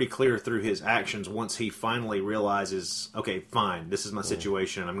it's pretty clear through his actions once he finally realizes, okay, fine, this is my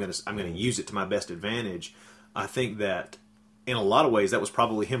situation. I'm gonna use it to my best advantage. I think that in a lot of ways that was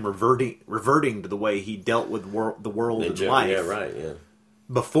probably him reverting to the way he dealt with the world and life. Yeah, right. Yeah.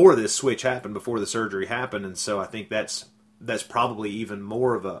 Before this switch happened, before the surgery happened, and so I think that's probably even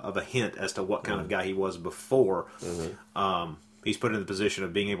more of a hint as to what kind of guy he was before. He's put in the position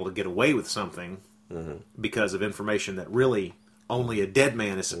of being able to get away with something because of information that really only a dead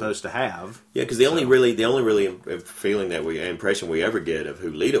man is supposed to have. Yeah, because the only really feeling impression we ever get of who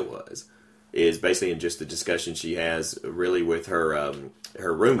Lita was is basically in just the discussion she has really with her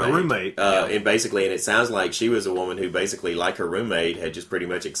roommate. And it sounds like she was a woman who basically, like her roommate, had just pretty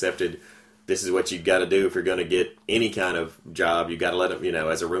much accepted this is what you've got to do if you're going to get any kind of job. You got to let them,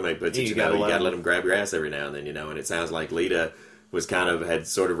 as a roommate puts it, you got to let them grab your ass every now and then, And it sounds like Lita was had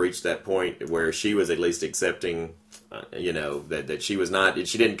sort of reached that point where she was at least accepting, that she was not.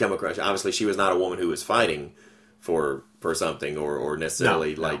 She didn't come across. Obviously, she was not a woman who was fighting for something or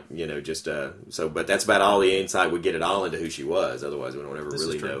necessarily so. But that's about all the insight we get at all into who she was. Otherwise, we don't ever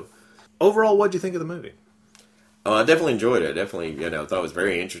really know. Overall, what'd you think of the movie? Oh, I definitely enjoyed it. Definitely, thought it was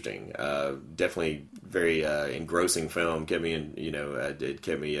very interesting. Definitely very engrossing film. Kept me in, it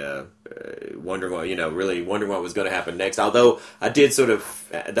kept me wondering what, really wondering what was going to happen next. Although I did sort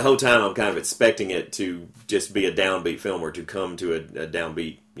of, the whole time I'm kind of expecting it to just be a downbeat film or to come to a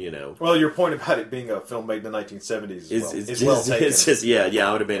downbeat, Well, your point about it being a film made in the 1970s is well taken. It's just,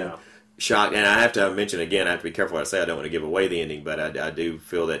 I would have been shocked. And I have to mention again, I have to be careful what I say. I don't want to give away the ending, but I do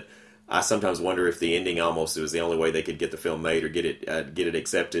feel that I sometimes wonder if the ending almost was the only way they could get the film made or get it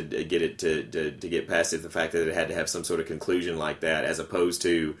accepted, get it to get past it. The fact that it had to have some sort of conclusion like that, as opposed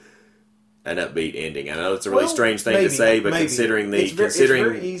to an upbeat ending. I know it's a really strange thing to say, but considering it's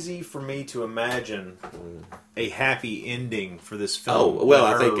very easy for me to imagine a happy ending for this film. Oh well,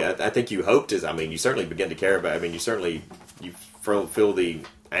 I think you hoped as. I mean, you certainly begin to care about. I mean, you feel the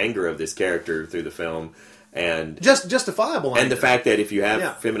anger of this character through the film. And just justifiable, and the fact that if you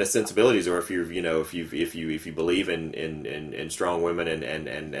have feminist sensibilities, or if you believe in strong women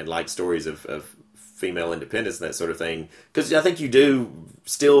and like stories of female independence and that sort of thing, because I think you do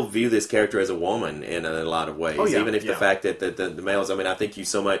still view this character as a woman in a lot of ways, even if the fact that the males. I mean, I think you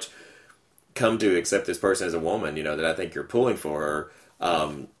so much come to accept this person as a woman, that I think you're pulling for her.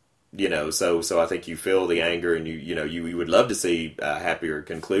 So I think you feel the anger, and you would love to see a happier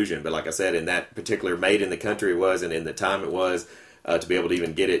conclusion. But like I said, in that particular made in the country it was, and in the time it was, to be able to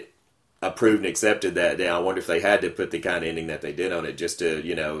even get it approved and accepted that day, I wonder if they had to put the kind of ending that they did on it just to,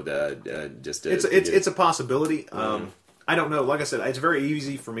 It's a possibility. I don't know. Like I said, it's very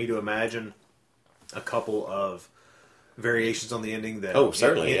easy for me to imagine a couple of variations on the ending that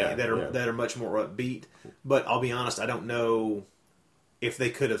that are much more upbeat. But I'll be honest, I don't know if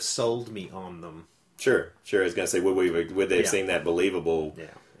they could have sold me on them. Sure. I was going to say, would they have seen that believable? Yeah.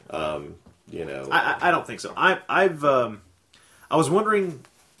 I don't think so. I was wondering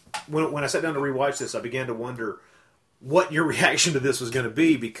when I sat down to rewatch this, I began to wonder what your reaction to this was going to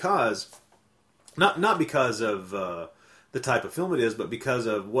be, because not because of the type of film it is, but because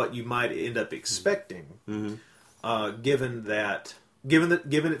of what you might end up expecting, given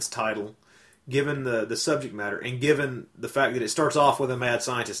its title. Given the subject matter, and given the fact that it starts off with a mad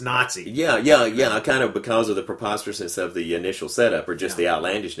scientist Nazi. Yeah, kind of because of the preposterousness of the initial setup, or just the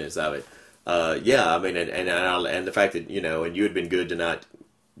outlandishness of it. I mean, and the fact that, and you had been good to not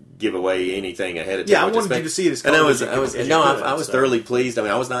give away anything ahead of time. Yeah, I wanted you to see it as close I was thoroughly pleased. I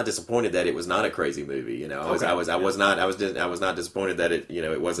mean, I was not disappointed that it was not a crazy movie. I was not disappointed that it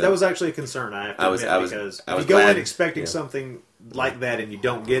wasn't. That was actually a concern. I have to admit, because if you go in expecting something like that and you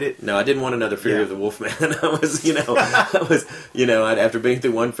don't get it. No, I didn't want another Fury of the Wolfman. After being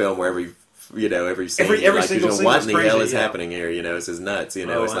through one film where every scene, every single scene, what in the hell is happening here? This is nuts.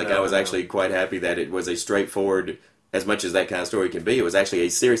 I was actually quite happy that it was a straightforward. As much as that kind of story can be, it was actually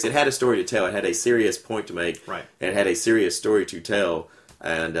it had a story to tell. It had a serious point to make. Right. And it had a serious story to tell.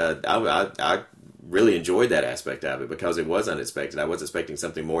 And I really enjoyed that aspect of it because it was unexpected. I was expecting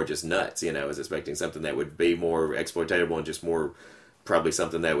something more just nuts. I was expecting something that would be more exploitable and just more, probably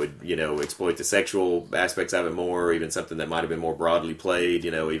something that would, exploit the sexual aspects of it more, or even something that might have been more broadly played,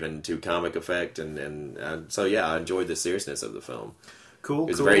 even to comic effect. And so, I enjoyed the seriousness of the film. Cool.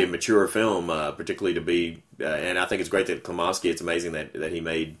 It's a very mature film, particularly to be, and I think it's great that Klimovsky. It's amazing that he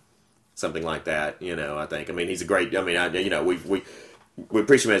made something like that. I think. I mean, he's a great. I mean, we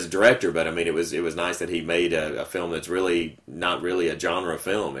appreciate him as a director, but I mean, it was nice that he made a film that's really not really a genre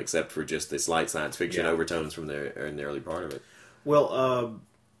film, except for just the slight science fiction overtones in the early part of it. Well,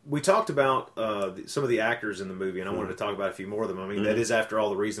 we talked about some of the actors in the movie, and I wanted to talk about a few more of them. I mean, that is, after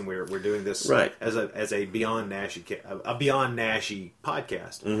all, the reason we're doing this as a Beyond Naschy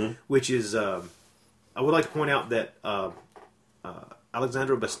podcast, which is I would like to point out that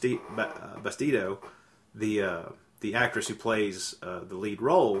Alexandra Bastido, the actress who plays the lead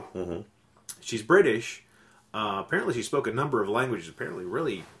role, she's British. Apparently, she spoke a number of languages. Apparently, a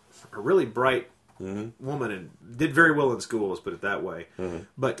really bright woman, and did very well in school. Let's put it that way.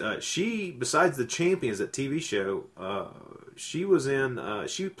 But she, besides the Champions, that TV show, she was in.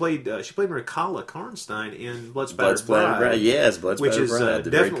 She played Rakala Karnstein in Blood Spattered Bride. Yes, Blood Spattered Bride.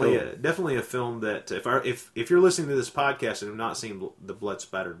 Which is definitely a film that if you're listening to this podcast and have not seen the Blood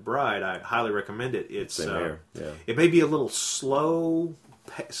Spattered Bride, I highly recommend it. It's it may be a little slow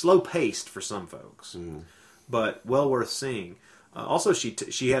paced for some folks, but well worth seeing. Also, she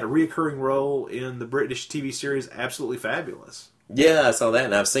had a reoccurring role in the British TV series Absolutely Fabulous. Yeah, I saw that,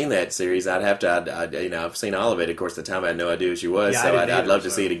 and I've seen that series. I've seen all of it. Of course, at the time I had no idea who she was, so I'd love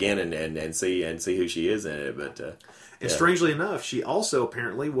to see it again and see who she is in it. But strangely enough, she also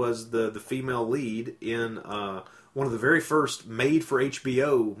apparently was the female lead in one of the very first made for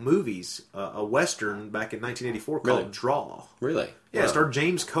HBO movies, a Western back in 1984 called Draw. Really? Yeah, it starred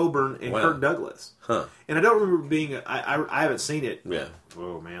James Coburn and Kirk Douglas. Huh. And I don't remember being... I haven't seen it. Yeah.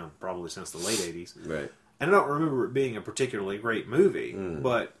 Oh, man. Probably since the late 80s. Right. And I don't remember it being a particularly great movie.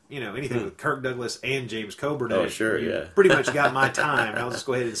 But, anything with Kirk Douglas and James Coburn in it, pretty much got my time. I'll just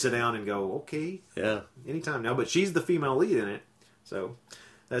go ahead and sit down and go, okay. Yeah. Anytime now. But she's the female lead in it. So,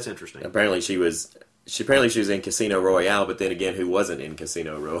 that's interesting. Apparently she was in Casino Royale, but then again, who wasn't in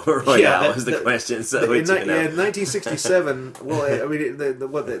Casino Royale was the question. So in 1967, well, I mean,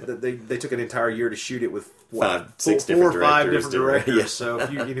 they took an entire year to shoot it with four or five different directors. Yeah. So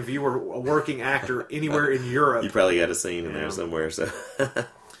if you were a working actor anywhere in Europe, you probably got a scene in there somewhere. So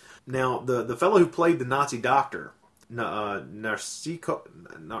now the fellow who played the Nazi doctor, Narciso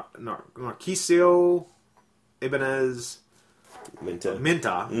Ibanez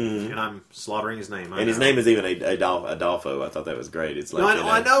Minta, and I'm slaughtering his name. His name is even Adolfo. I thought that was great. It's like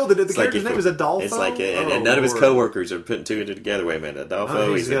I know that the character's name is Adolfo. It's like, and none of his coworkers are putting two and two together. Wait a minute,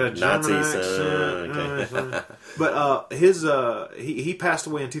 Adolfo. He's a Nazi son. Okay. But he passed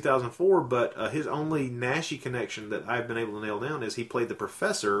away in 2004. But his only Naschy connection that I've been able to nail down is he played the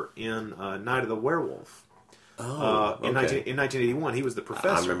professor in Night of the Werewolf. In 1981, he was the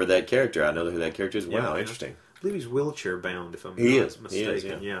professor. I remember that character. I know who that character is. Wow, interesting. I believe he's wheelchair bound, if I'm not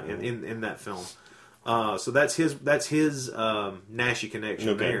mistaken. He is, in that film. So that's his Naschy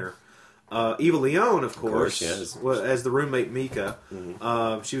connection there. Eva Leon, of course as the roommate Mika.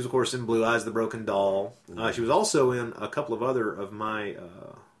 She was, of course, in Blue Eyes the Broken Doll. She was also in a couple of other of my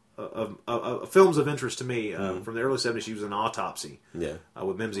films of interest to me. From the early 70s, she was in Autopsy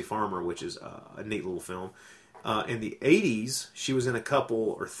with Mimsy Farmer, which is a neat little film. In the 80s, she was in a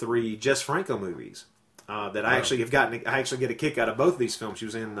couple or three Jess Franco movies. That I actually get a kick out of both of these films. She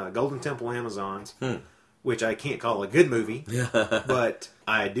was in Golden Temple Amazons, which I can't call a good movie, but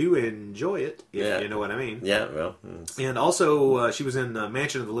I do enjoy it, if you know what I mean. Yeah, well. And also, she was in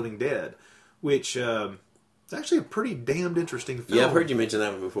Mansion of the Living Dead, which is actually a pretty damned interesting film. Yeah, I've heard you mention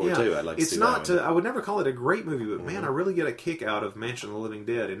that one before, too. I'd like to see that one. I would never call it a great movie, but man, I really get a kick out of Mansion of the Living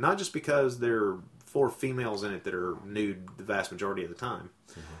Dead. And not just because there are 4 females in it that are nude the vast majority of the time.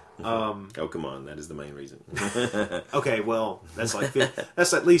 Oh, come on! That is the main reason. Okay, well, that's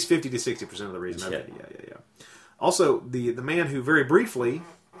at least 50 to 60% of the reason. Okay, yeah. Also, the man who very briefly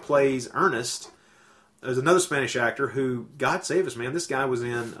plays Ernest is another Spanish actor who, God save us, man, this guy was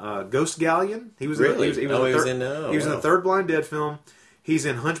in Ghost Galleon. He was really in the third Blind Dead film. He's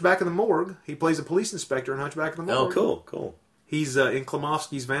in Hunchback of the Morgue. He plays a police inspector in Hunchback of the Morgue. Oh, cool. He's in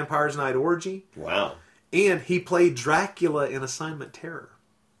Klimovsky's Vampire's Night Orgy. Wow. And he played Dracula in Assignment Terror.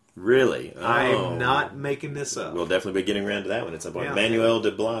 Really? Oh. I'm not making this up. We'll definitely be getting around to that one at some point. Yeah. Manuel de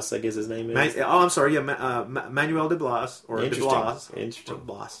Blas, I guess his name is. I'm sorry. Yeah, Manuel de Blas or de Blas. Interesting. Or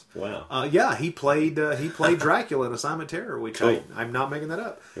Blas. Wow. Yeah, he played Dracula in Assignment Terror, which cool. I'm not making that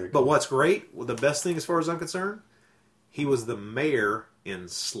up. Very but cool. What's great, the best thing as far as I'm concerned, he was the mayor in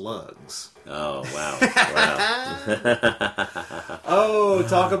Slugs. Oh, wow. Wow. Oh,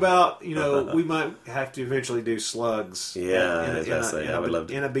 talk about, we might have to eventually do Slugs. Yeah, I would love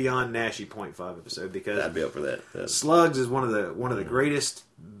to. In a Beyond Nashi .5 episode, because I'd be up for that. Yeah. Slugs is one of the greatest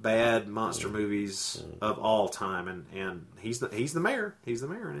bad monster movies of all time, and he's the mayor. He's the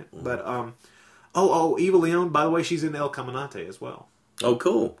mayor in it. But Eva Leon, by the way, she's in El Caminante as well. Oh,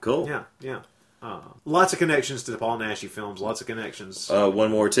 cool. Yeah. Lots of connections to the Paul Naschy films. Lots of connections.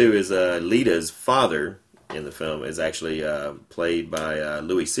 One more too is Lita's father in the film is actually played by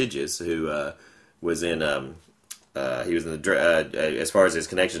Louis Sidges, who was in. He was in the as far as his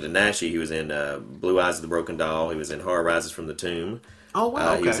connection to Naschy, he was in Blue Eyes of the Broken Doll. He was in Horror Rises from the Tomb. Oh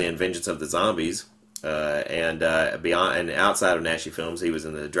wow! Okay. He was in Vengeance of the Zombies, and beyond and outside of Naschy films, he was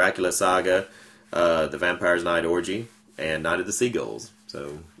in the Dracula Saga, the Vampire's Night Orgy, and Night of the Seagulls.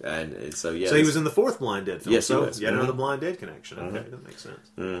 So yeah. So he was in the fourth Blind Dead film. Yes, he so was. Yet another Blind Dead connection. Okay, that makes sense.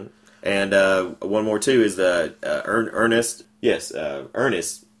 Mm-hmm. And one more too is Ernest. Yes,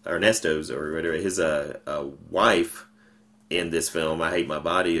 Ernesto's or whatever. His wife in this film, I Hate My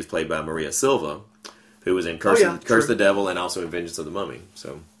Body, is played by Maria Silva, who was in Curse the Devil and also in Vengeance of the Mummy.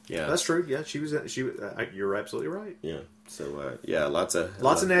 So yeah, that's true. Yeah, she was. You're absolutely right. Yeah. So yeah, lots of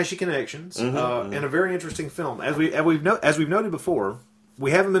Naschy connections, and a very interesting film. As we've noted before,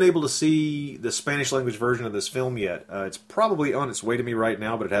 we haven't been able to see the Spanish language version of this film yet. It's probably on its way to me right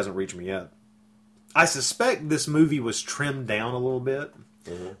now, but it hasn't reached me yet. I suspect this movie was trimmed down a little bit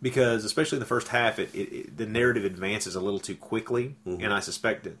because, especially in the first half, the narrative advances a little too quickly, and I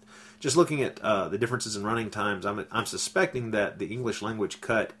suspect that. Just looking at the differences in running times, I'm suspecting that the English language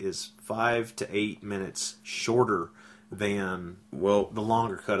cut is 5 to 8 minutes shorter than the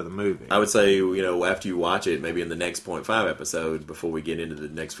longer cut of the movie. I would say, after you watch it, maybe in the next 0.5 episode, before we get into the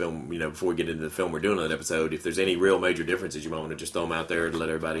next film, before we get into the film we're doing on that episode, if there's any real major differences, you might want to just throw them out there to let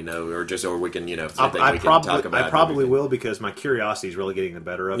everybody know, or we can, I probably will, because my curiosity is really getting the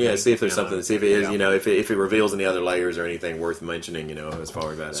better of me. Yeah, see if there's something, see if it is, if it reveals any other layers or anything worth mentioning, as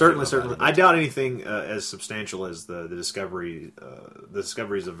far as that. Certainly. I doubt anything as substantial as the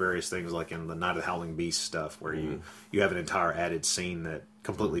discoveries of various things, like in the Night of the Howling Beast stuff, where you have an entire added scene that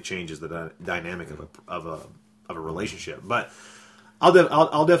completely changes the dynamic of a relationship. But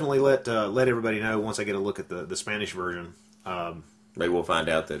I'll definitely let everybody know once I get a look at the Spanish version. Maybe we'll find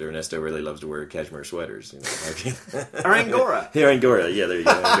out that Ernesto really loves to wear cashmere sweaters. Or Angora. Yeah, Angora. Yeah, there you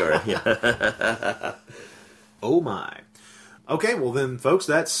go, Angora. Yeah. Oh my. Okay, well then, folks,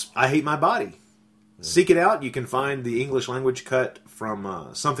 that's I Hate My Body. Seek it out. You can find the English language cut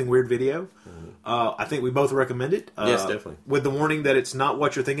from Something Weird Video. I think we both recommend it. Yes, definitely. With the warning that it's not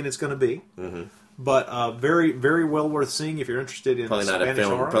what you're thinking it's going to be. But very, very well worth seeing if you're interested in Spanish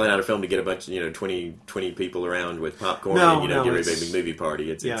horror. Probably not a film to get a bunch of 20 people around with popcorn and get a big movie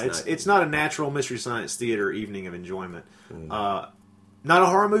party. It's not a natural Mystery Science Theater evening of enjoyment. Not a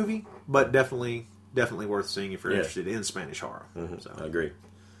horror movie, but definitely worth seeing if you're interested in Spanish horror. So. I agree.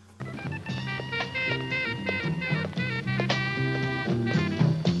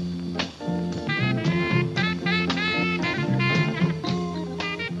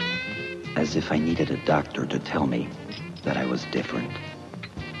 As if I needed a doctor to tell me that I was different.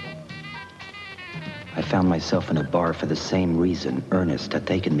 I found myself in a bar for the same reason Ernest had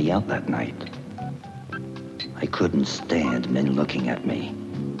taken me out that night. I couldn't stand men looking at me.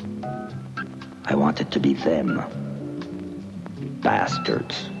 I wanted to be them.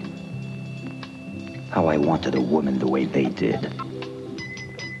 Bastards. How I wanted a woman the way they did.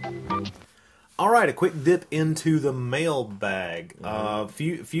 All right, a quick dip into the mailbag.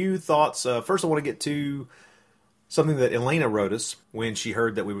 Few thoughts. First, I want to get to something that Elena wrote us when she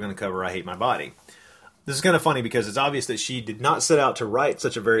heard that we were going to cover I Hate My Body. This is kind of funny because it's obvious that she did not set out to write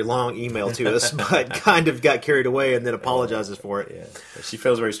such a very long email to us, but kind of got carried away and then apologizes for it. Yeah, she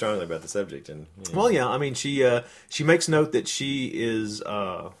feels very strongly about the subject, and well, yeah. I mean, she makes note that she is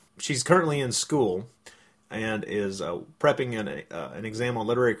she's currently in school and is prepping an exam on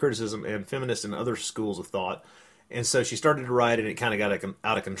literary criticism and feminist and other schools of thought. And so she started to write, and it kind of got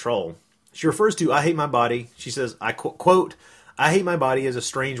out of control. She refers to I Hate My Body. She says, I quote, I Hate My Body is a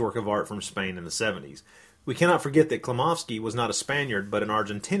strange work of art from Spain in the 70s. We cannot forget that Klimovsky was not a Spaniard, but an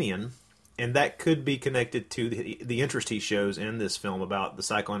Argentinian, and that could be connected to the interest he shows in this film about the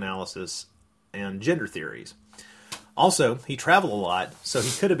psychoanalysis and gender theories. Also, he traveled a lot, so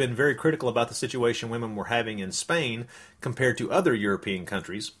he could have been very critical about the situation women were having in Spain compared to other European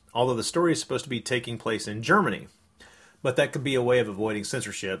countries, although the story is supposed to be taking place in Germany. But that could be a way of avoiding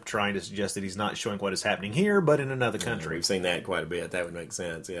censorship, trying to suggest that he's not showing what is happening here, but in another country. We've seen that quite a bit. That would make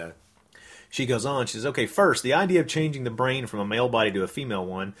sense, yeah. She goes on, she says, okay, first, the idea of changing the brain from a male body to a female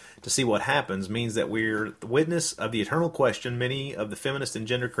one to see what happens means that we're the witness of the eternal question many of the feminist and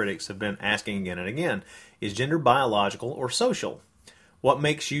gender critics have been asking again and again. Is gender biological or social? What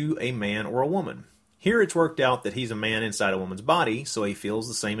makes you a man or a woman? Here it's worked out that he's a man inside a woman's body, so he feels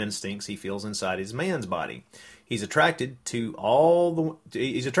the same instincts he feels inside his man's body. He's attracted all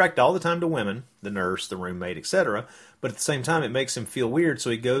the time to women, the nurse, the roommate, etc., but at the same time it makes him feel weird, so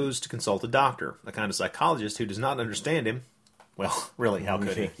he goes to consult a doctor, a kind of psychologist who does not understand him. Well, really, how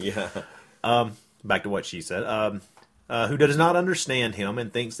could he? Yeah. Back to what she said. Who does not understand him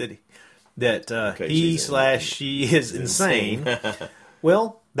and thinks that he/she is insane.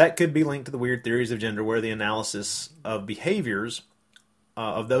 Well, that could be linked to the weird theories of gender, where the analysis of behaviors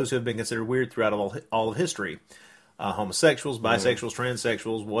of those who have been considered weird throughout all of history. Homosexuals, bisexuals,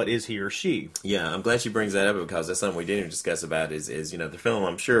 transsexuals, what is he or she? Yeah, I'm glad she brings that up, because that's something we didn't discuss about is the film,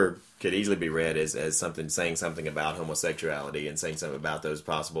 I'm sure, could easily be read as something saying something about homosexuality and saying something about those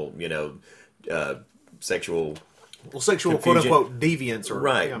possible, sexual sexual confusion. quote unquote deviance, or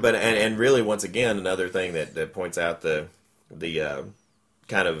right. Yeah. But and really, once again, another thing that points out the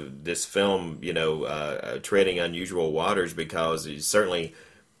kind of this film, treading unusual waters, because certainly,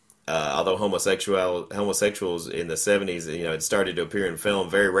 although homosexuals in the 70s, it started to appear in film,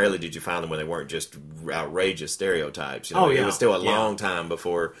 very rarely did you find them when they weren't just outrageous stereotypes. It was still a long time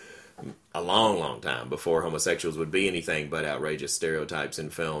before homosexuals would be anything but outrageous stereotypes in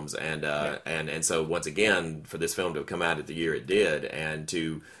films, and so once again, for this film to come out at the year it did, and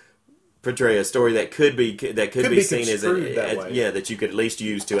to portray a story that could be seen as that you could at least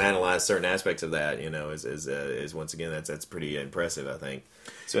use to analyze certain aspects of that, is once again that's pretty impressive, I think.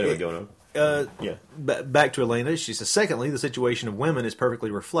 So anyway, going on. Back to Elena, she says, secondly, the situation of women is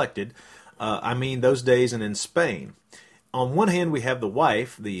perfectly reflected. Those days and in Spain. On one hand, we have the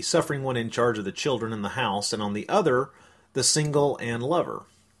wife, the suffering one in charge of the children in the house, and on the other, the single and lover.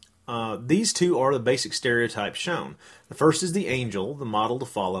 These two are the basic stereotypes shown. The first is the angel, the model to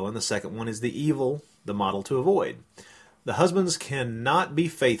follow, and the second one is the evil, the model to avoid. The husbands cannot be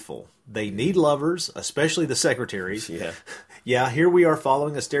faithful. They need lovers, especially the secretaries. Yeah, here we are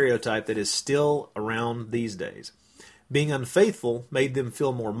following a stereotype that is still around these days. Being unfaithful made them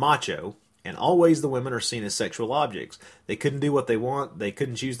feel more macho, and always the women are seen as sexual objects. They couldn't do what they want. They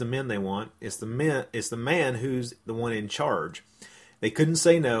couldn't choose the men they want. It's the man who's the one in charge. They couldn't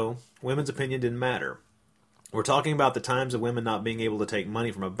say no. Women's opinion didn't matter. We're talking about the times of women not being able to take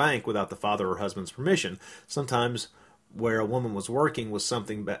money from a bank without the father or husband's permission. Sometimes where a woman was working was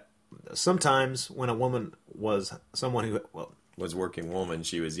something, sometimes when a woman was someone who was working woman,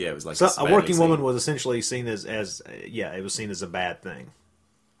 she was it was like a working woman was essentially seen as it was seen as a bad thing.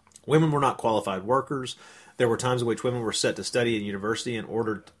 Women were not qualified workers. There were times in which women were set to study at university in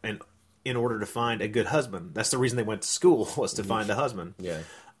order to find a good husband. That's the reason they went to school, was to find a husband. Yeah.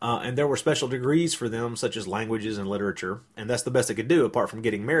 And there were special degrees for them, such as languages and literature, and that's the best they could do, apart from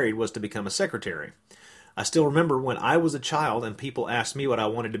getting married, was to become a secretary. I still remember when I was a child and people asked me what I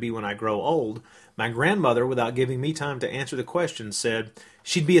wanted to be when I grow old, my grandmother, without giving me time to answer the question, said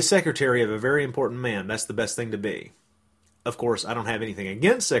she'd be a secretary of a very important man. That's the best thing to be. Of course, I don't have anything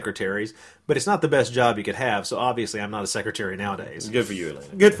against secretaries, but it's not the best job you could have, so obviously I'm not a secretary nowadays. Good for you,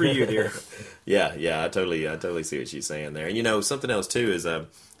 Elena. Good for you, dear. Yeah, I totally see what she's saying there. And something else too is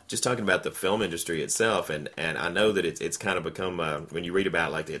just talking about the film industry itself, and I know that it's kind of become when you read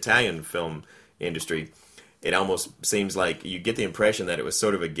about like the Italian film industry, it almost seems like you get the impression that it was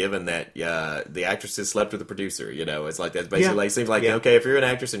sort of a given that the actresses slept with the producer. It's like that's basically it seems like okay, if you're an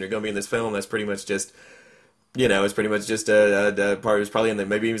actress and you're going to be in this film, that's pretty much just. It's pretty much just a part. It's probably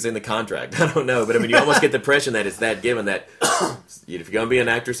maybe it was in the contract. I don't know, but I mean, you almost get the impression that it's that given that if you're going to be an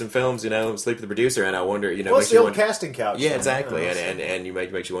actress in films, sleep with the producer. And I wonder, it's the old casting couch. Yeah, exactly. And you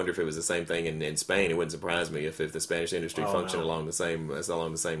makes you wonder if it was the same thing in Spain. It wouldn't surprise me if the Spanish industry functioned along the same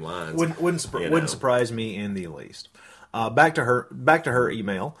lines. Wouldn't surprise me in the least. Back to her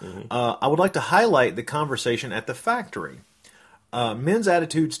email. Mm-hmm. I would like to highlight the conversation at the factory. Men's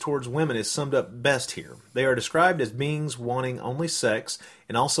attitudes towards women is summed up best here. They are described as beings wanting only sex,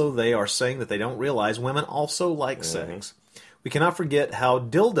 and also they are saying that they don't realize women also like sex. We cannot forget how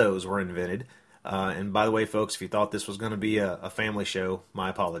dildos were invented. And by the way, folks, if you thought this was going to be a family show, my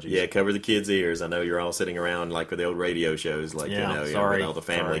apologies. Yeah, cover the kids' ears. I know you're all sitting around like with the old radio shows, like with all the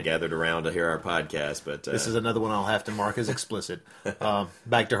family gathered around to hear our podcast. But this is another one I'll have to mark as explicit.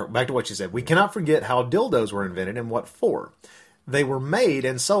 Back to what she said. We cannot forget how dildos were invented and what for. They were made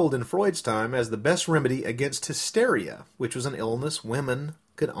and sold in Freud's time as the best remedy against hysteria, which was an illness women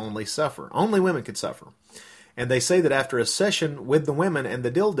could only suffer. Only women could suffer. And they say that after a session with the women and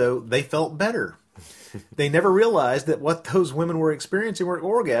the dildo, they felt better. They never realized that what those women were experiencing were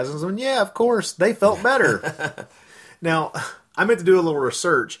orgasms. And yeah, of course, they felt better. Now, I meant to do a little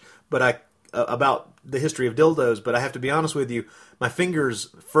research about the history of dildos, but I have to be honest with you, my fingers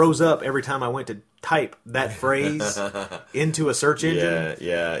froze up every time I went to type that phrase into a search engine.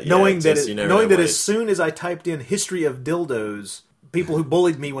 Yeah. Knowing that as soon as I typed in history of dildos, people who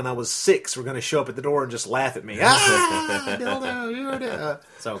bullied me when I was 6 were going to show up at the door and just laugh at me. Dildo.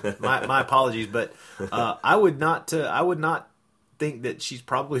 So my apologies, but I would not think that she's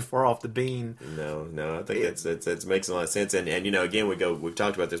probably far off the bean. No, I think it makes a lot of sense. And again, we've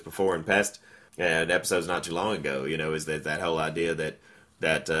talked about this before in past episodes not too long ago. Is that whole idea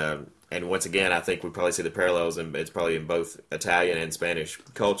that and once again, I think we probably see the parallels, and it's probably in both Italian and Spanish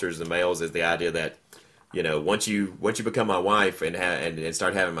cultures. The males is the idea that once you become my wife and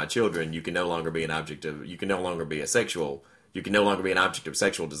start having my children, you can no longer be an object of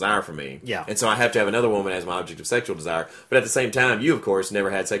sexual desire for me. Yeah. And so I have to have another woman as my object of sexual desire. But at the same time, you, of course, never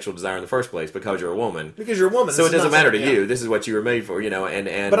had sexual desire in the first place because you're a woman. Because you're a woman. So it doesn't matter to you. This is what you were made for,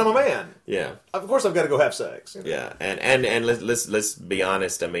 and But I'm a man. Yeah. Of course I've got to go have sex. Yeah. And let's be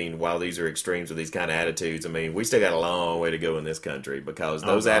honest. I mean, while these are extremes with these kind of attitudes, I mean, we still got a long way to go in this country because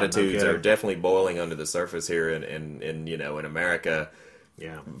those attitudes are definitely boiling under the surface here in America.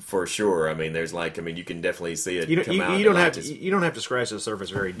 Yeah, for sure. I mean, you can definitely see it. You don't have to scratch the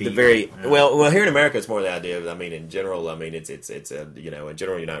surface very deep. Well, here in America, it's more the idea of. I mean, in general, it's in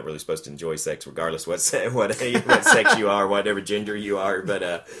general, you're not really supposed to enjoy sex, regardless what sex you are, whatever gender you are.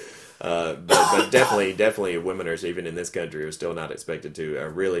 But definitely, women are, even in this country, are still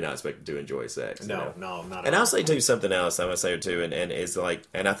really not expected to enjoy sex. No, not. And I'll say too something else. I'm gonna say it too, and it's like,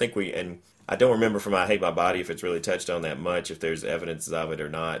 and I think I don't remember from I Hate My Body if it's really touched on that much, if there's evidences of it or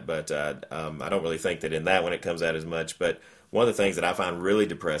not, but I don't really think that in that one it comes out as much. But one of the things that I find really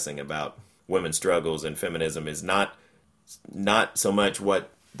depressing about women's struggles and feminism is not so much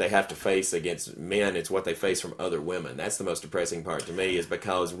what they have to face against men, it's what they face from other women. That's the most depressing part to me, is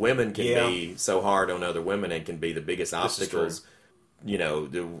because women can be so hard on other women and can be the biggest obstacles.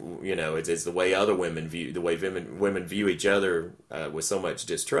 It's the way other women view, the way women view each other with so much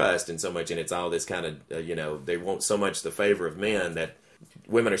distrust and so much, and it's all this kind of, they want so much the favor of men that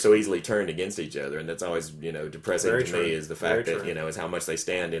women are so easily turned against each other, and that's always, depressing to me, is the fact that, is how much they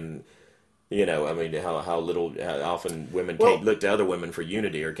stand in, how often women can't look to other women for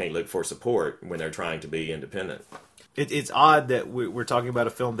unity or can't look for support when they're trying to be independent. It's odd that we're talking about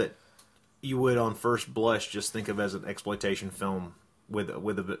a film that you would on first blush just think of as an exploitation film with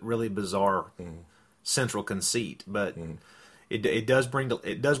a really bizarre central conceit, but it does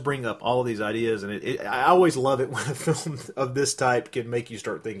bring up all of these ideas, and I always love it when a film of this type can make you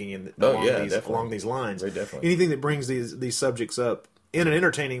start thinking along these lines. Very definitely. Anything that brings these subjects up in an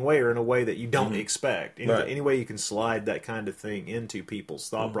entertaining way or in a way that you don't expect. Any way you can slide that kind of thing into people's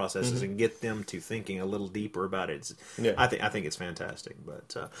thought processes and get them to thinking a little deeper about it. I think it's fantastic.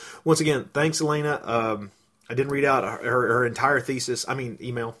 But once again, thanks, Elena. I didn't read out her entire thesis.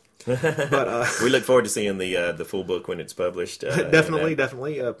 Email. But we look forward to seeing the full book when it's published. Definitely.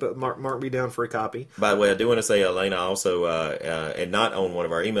 But mark me down for a copy. By the way, I do want to say Elena also, and not on one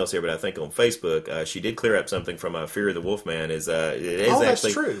of our emails here, but I think on Facebook, she did clear up something from Fear of the Wolfman. It is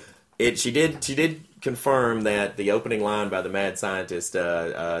that's true. She did confirm that the opening line by the mad scientist,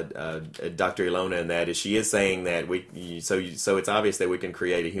 Dr. Ilona, and that is she is saying that so it's obvious that we can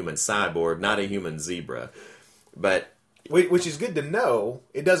create a human cyborg, not a human zebra, but. Which is good to know.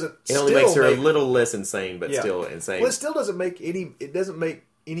 It doesn't. It only makes her a little less insane, but still insane. Well, it still doesn't make any. It doesn't make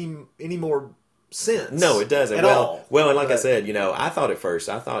any more sense. No, it doesn't. At all. Well, and I said, I thought at first,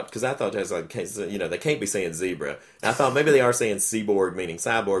 because I thought that's like, they can't be saying zebra. And I thought maybe they are saying seaborg, meaning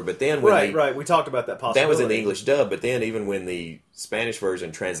cyborg. But then when right, we talked about that possibility. That was in the English dub. But then even when the Spanish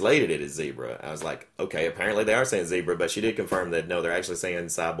version translated it as zebra, I was like, okay, apparently they are saying zebra. But she did confirm that no, they're actually saying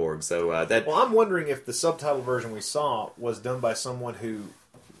cyborg. So that. Well, I'm wondering if the subtitle version we saw was done by someone who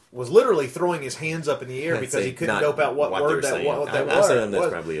was literally throwing his hands up in the air because he couldn't dope out what word that was.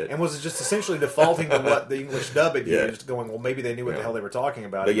 Probably it. And was just essentially defaulting to what the English dub had used, going, well, maybe they knew what the hell they were talking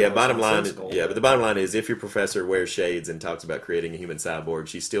about. But but the bottom line is, if your professor wears shades and talks about creating a human cyborg,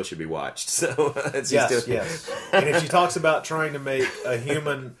 she still should be watched. So yes. And if she talks about trying to make a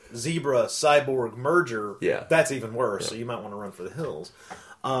human zebra cyborg merger, that's even worse. So you might want to run for the hills.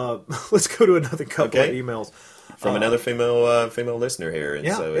 Let's go to another couple of emails. from another female listener here, and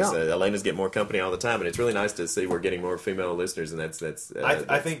Yeah, so yeah. Elena's getting more company all the time, and it's really nice to see we're getting more female listeners, and that's.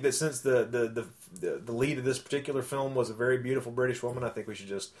 I think that since the lead of this particular film was a very beautiful British woman, I think we should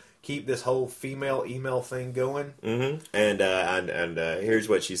just keep this whole female email thing going. Mm-hmm. And here's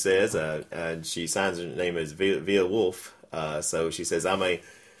what she says. And she signs her name as Via Wolf. So she says, I'm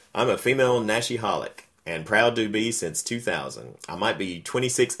a female Nashiholic and proud to be since 2000. I might be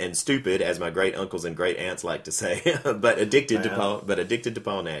 26 and stupid, as my great uncles and great aunts like to say, but addicted to Paul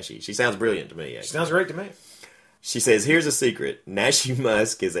Naschy. She sounds brilliant to me. Actually. She sounds great to me. She says, here's a secret. Naschy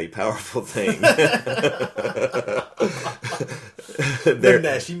Musk is a powerful thing.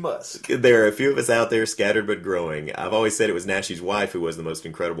 Naschy Musk. There are a few of us out there scattered but growing. I've always said it was Naschy's wife who was the most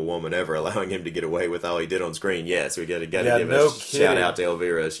incredible woman ever, allowing him to get away with all he did on screen. Yes, we got to give a shout out to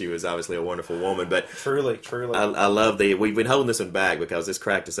Elvira. She was obviously a wonderful woman. But Truly. I love we've been holding this one back because this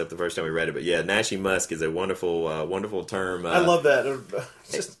cracked us up the first time we read it. But yeah, Naschy Musk is a wonderful term. I love that.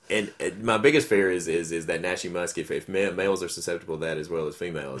 And my biggest fear is that Naschy Musk, if males are susceptible to that as well as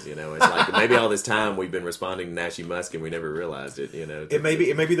females, it's like maybe all this time we've been responding to Naschy Musk and we never realized it. It may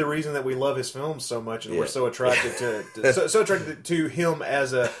be the reason that we love his films so much, and we're so attracted so attracted to him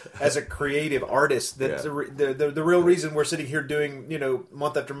as a creative artist. That the real reason we're sitting here doing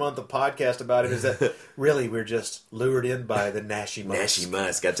month after month a podcast about it is that really we're just lured in by the Naschy Musk. Naschy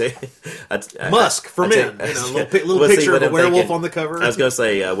Musk, I tell you, Musk for men. Little picture of a werewolf on the cover. I was going to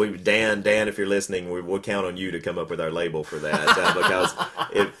say, Dan, if you're listening, we'll count on you to come up with our label for that because.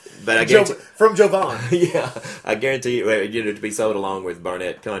 But I guarantee, from Jovan, yeah, I guarantee you, to be sold along with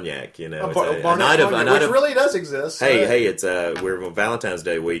Barnett Cognac. Barnett Cognac, which really does exist. Hey, it's we're on Valentine's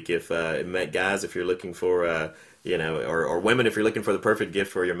Day week. If guys, if you're looking for or women, if you're looking for the perfect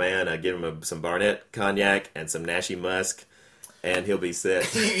gift for your man, give him some Barnett Cognac and some Naschy Musk. And he'll be set.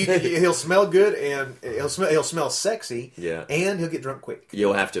 He'll smell good, and he'll smell sexy. Yeah, and he'll get drunk quick.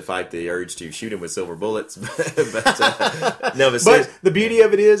 You'll have to fight the urge to shoot him with silver bullets. but the beauty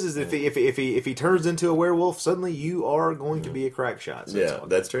of it is if he turns into a werewolf, suddenly you are going to be a crack shot. So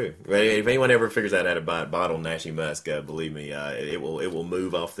that's true. If anyone ever figures out how to buy a bottle of Naschy Musk, believe me, it will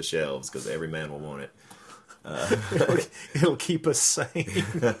move off the shelves because every man will want it. It'll keep us sane.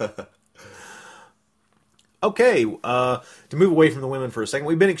 Okay, to move away from the women for a second,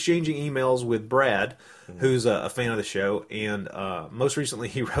 we've been exchanging emails with Brad, who's a fan of the show, and most recently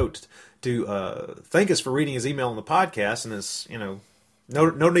he wrote to thank us for reading his email on the podcast, and it's no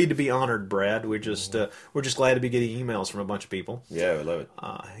need to be honored, Brad. We're just glad to be getting emails from a bunch of people. Yeah, we love it.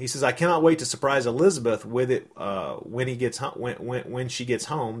 He says, I cannot wait to surprise Elizabeth with it when she gets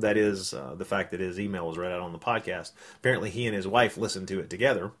home. That is the fact that his email was read out on the podcast. Apparently, he and his wife listened to it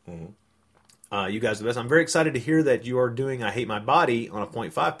together. Mm-hmm. You guys are the best. I'm very excited to hear that you are doing I Hate My Body on a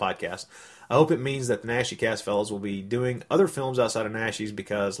 .5 podcast. I hope it means that the Naschy Cast fellows will be doing other films outside of Naschy's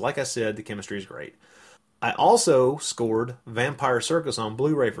because, like I said, the chemistry is great. I also scored Vampire Circus on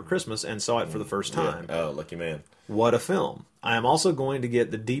Blu-ray for Christmas and saw it for the first time. Yeah. Oh, lucky man. What a film. I am also going to get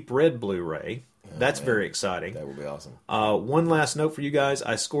the Deep Red Blu-ray. That's very exciting. That will be awesome. One last note for you guys.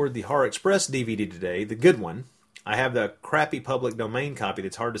 I scored the Horror Express DVD today, the good one. I have the crappy public domain copy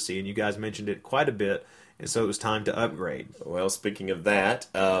that's hard to see, and you guys mentioned it quite a bit, and so it was time to upgrade. Well, speaking of that,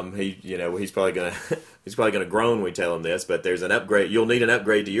 he's probably gonna groan when we tell him this, but there's an upgrade. You'll need an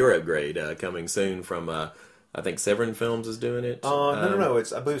upgrade to your upgrade coming soon from I think Severin Films is doing it. No.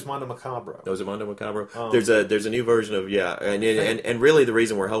 I believe it's Mondo Macabro. Oh, is it Mondo Macabro? There's a new version of and really the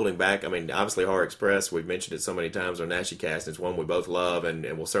reason we're holding back. I mean, obviously Horror Express. We've mentioned it so many times on Naschy Cast. It's one we both love, and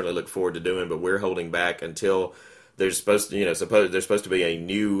we'll certainly look forward to doing. But we're holding back until. There's supposed to be a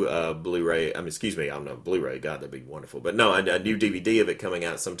new Blu-ray. Blu-ray. God, that'd be wonderful. But no, a new DVD of it coming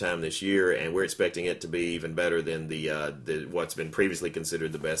out sometime this year, and we're expecting it to be even better than the what's been previously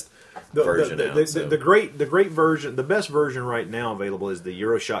considered the best version. The great version, the best version right now available is the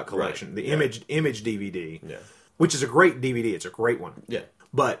Euroshock collection, the image DVD, which is a great DVD. It's a great one. Yeah,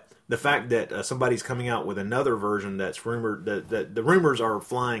 but. The fact that somebody's coming out with another version that's rumored, that the rumors are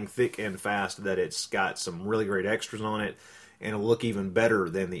flying thick and fast that it's got some really great extras on it and it'll look even better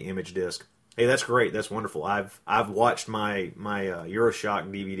than the image disc. Hey, that's great. That's wonderful. I've watched my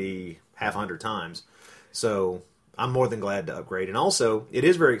Euroshock DVD 500 times, so I'm more than glad to upgrade. And also, it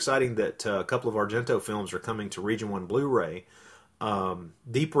is very exciting that a couple of Argento films are coming to Region 1 Blu-ray.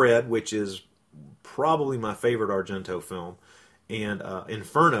 Deep Red, which is probably my favorite Argento film, and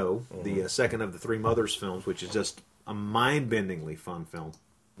Inferno, the second of the Three Mothers films, which is just a mind-bendingly fun film.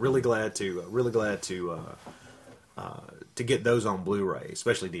 Really glad to get those on Blu-ray,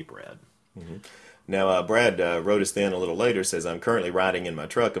 especially Deep Red. Now, Brad wrote us then a little later, says, I'm currently riding in my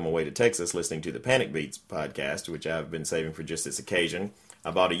truck on my way to Texas listening to the Panic Beats podcast, which I've been saving for just this occasion.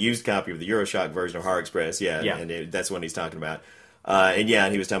 I bought a used copy of the Euroshock version of Horror Express. Yeah. And that's what he's talking about. And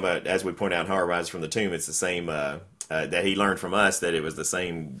he was talking about, as we point out, Horror Rises from the Tomb, it's the same, that he learned from us that it was the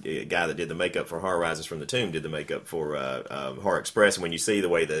same guy that did the makeup for Horror Rises from the Tomb did the makeup for Horror Express. And when you see the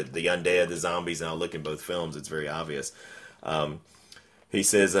way the undead, the zombies, and all look in both films, it's very obvious. He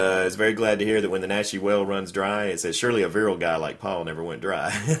says, is very glad to hear that when the Nashi well runs dry, it says, surely a virile guy like Paul never went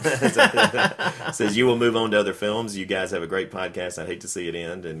dry. Says, you will move on to other films. You guys have a great podcast. I hate to see it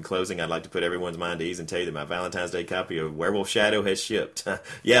end. In closing, I'd like to put everyone's mind at ease and tell you that my Valentine's Day copy of Werewolf Shadow has shipped.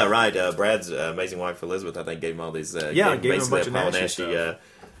 Yeah, right. Brad's amazing wife, Elizabeth, I think, gave him all these... gave him a bunch of Nashi stuff.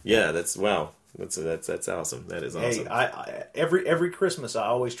 That's, wow. That's awesome. That is awesome. Hey, every Christmas I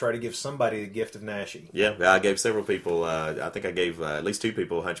always try to give somebody the gift of Nashi. Yeah, I gave several people. I think I gave at least 2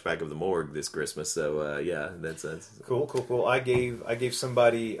 people Hunchback of the Morgue this Christmas. So that's cool. I gave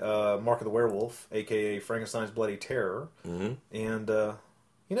somebody Mark of the Werewolf, aka Frankenstein's Bloody Terror, and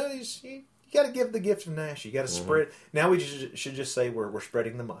you got to give the gift of Nashi. You got to spread. Now we should just say we're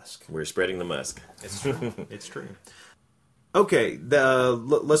spreading the musk. We're spreading the musk. It's true. It's true. Okay,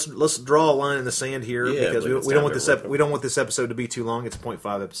 let's draw a line in the sand here because we don't want this episode to be too long. It's a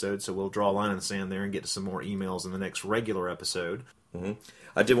 0.5 episode, so we'll draw a line in the sand there and get to some more emails in the next regular episode. Mm-hmm.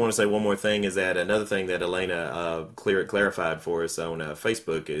 I did want to say one more thing, is that another thing that Elena clarified for us on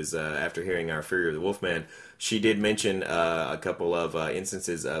Facebook is after hearing our Fury of the Wolfman, she did mention a couple of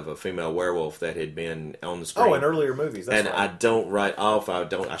instances of a female werewolf that had been on the screen. Oh, in earlier movies. That's right. I don't write off.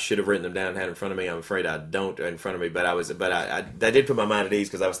 I should have written them down and had them in front of me. I'm afraid I don't in front of me. But that did put my mind at ease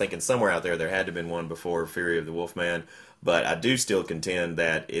because I was thinking somewhere out there had to have been one before Fury of the Wolfman. But I do still contend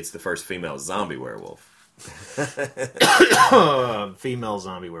that it's the first female zombie werewolf. Female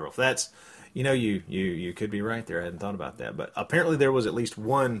zombie werewolf. That's, you could be right there. I hadn't thought about that, but apparently there was at least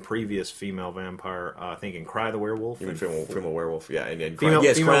one previous female vampire. I think in Cry the Werewolf. You mean female werewolf? Yeah, and Cry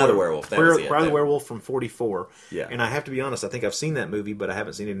the Werewolf. Cry the Werewolf from 1944. Yeah, and I have to be honest. I think I've seen that movie, but I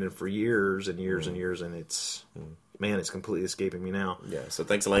haven't seen it for years and years and years, and it's completely escaping me now. Yeah. So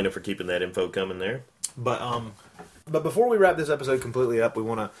thanks, Elena, for keeping that info coming there. But before we wrap this episode completely up, we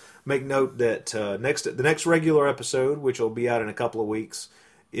want to make note that the next regular episode, which will be out in a couple of weeks,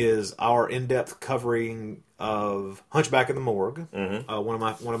 is our in-depth covering of Hunchback of the Morgue,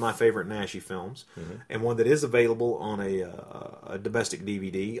 one of my favorite Nashi films, and one that is available on a domestic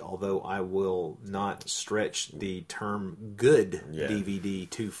DVD. Although I will not stretch the term "good" DVD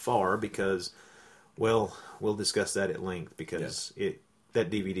too far because, well, we'll discuss that at length because that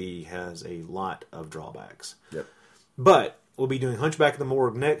DVD has a lot of drawbacks. Yep. But we'll be doing Hunchback of the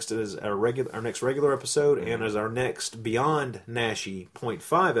Morgue next as our next regular episode, and as our next Beyond Nashi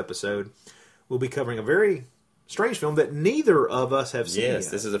 0.5 episode, we'll be covering a very strange film that neither of us have seen yet.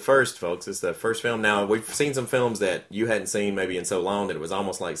 This is the first, folks. It's the first film. Now, we've seen some films that you hadn't seen maybe in so long that it was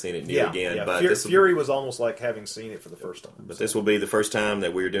almost like seeing it new again. Yeah. But Fury was almost like having seen it for the first time. But this will be the first time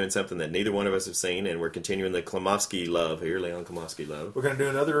that we're doing something that neither one of us have seen, and we're continuing the Klimovsky love here, Leon Klimovsky love. We're going to do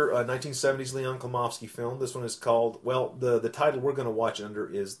another 1970s Leon Klimovsky film. This one is called, the title we're going to watch under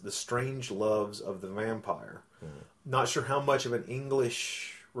is The Strange Loves of the Vampire. Not sure how much of an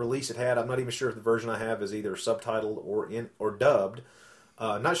English release it had. I'm not even sure if the version I have is either subtitled or dubbed.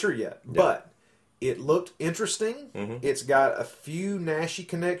 Not sure yet, but it looked interesting. It's got a few Nashi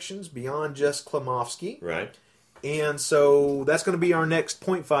connections beyond just Klimovsky, right? And so that's going to be our next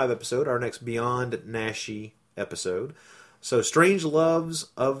 0.5 episode, our next Beyond Nashi episode. So Strange Loves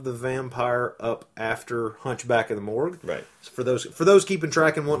of the Vampire up after Hunchback of the Morgue. Right. So for those keeping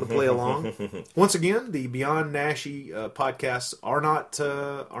track and wanting to play along. Once again, the Beyond Nashi podcasts are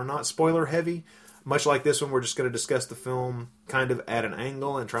not spoiler heavy. Much like this one, we're just going to discuss the film kind of at an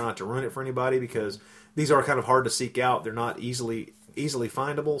angle and try not to ruin it for anybody because these are kind of hard to seek out. They're not easily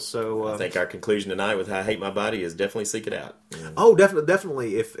findable. So I think our conclusion tonight with I Hate My Body is definitely seek it out. Oh,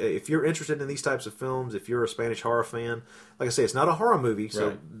 definitely. If you're interested in these types of films, if you're a Spanish horror fan, like I say, it's not a horror movie,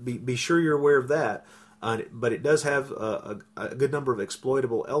 so be sure you're aware of that. But it does have a good number of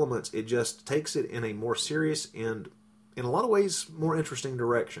exploitable elements. It just takes it in a more serious and, in a lot of ways, more interesting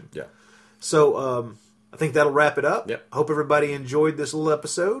direction. Yeah. So I think that'll wrap it up. Yep. I hope everybody enjoyed this little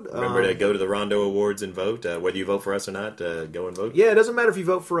episode. Remember to go to the Rondo Awards and vote. Whether you vote for us or not, go and vote. Yeah, it doesn't matter if you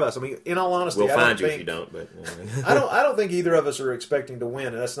vote for us. I mean, in all honesty, we'll find you if you don't. But I don't think either of us are expecting to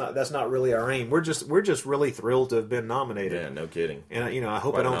win, and that's not really our aim. We're just really thrilled to have been nominated. Yeah, no kidding. And I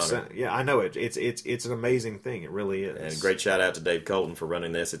hope I don't. Yeah, I know it. It's an amazing thing. It really is. And great shout out to Dave Colton for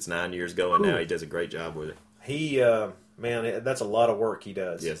running this. It's 9 years going now. He does a great job with it. He Man, that's a lot of work he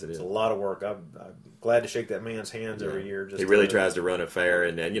does. Yes, it is. It's a lot of work. I'm glad to shake that man's hands every year. He really tries to run a fair,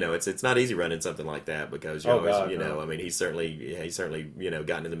 and it's not easy running something like that because I mean, he's certainly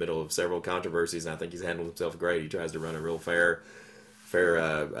gotten in the middle of several controversies, and I think he's handled himself great. He tries to run a real fair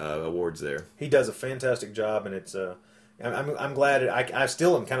awards there. He does a fantastic job, and it's I'm glad. I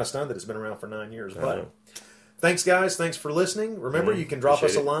still am kind of stunned that it's been around for 9 years, but. Thanks, guys. Thanks for listening. Remember, you can drop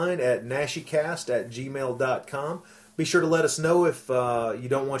us a line at nashicast@gmail.com. Be sure to let us know if you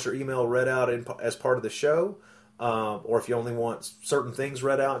don't want your email read out as part of the show, or if you only want certain things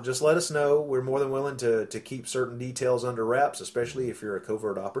read out. Just let us know. We're more than willing to keep certain details under wraps, especially if you're a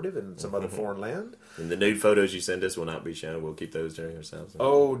covert operative in some other foreign land. And the nude photos you send us will not be shown. We'll keep those during ourselves.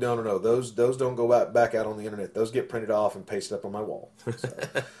 Oh, no. Those don't go back out on the internet. Those get printed off and pasted up on my wall.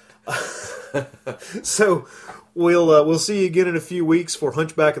 So we'll see you again in a few weeks for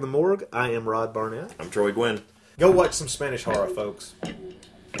Hunchback of the Morgue. I am Rod Barnett. I'm Troy Gwynn. Go watch some Spanish horror, folks. To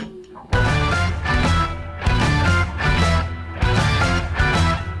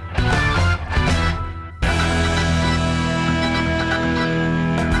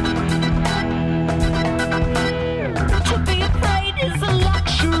be afraid is a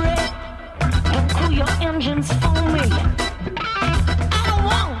luxury. Don't cool your engines for me.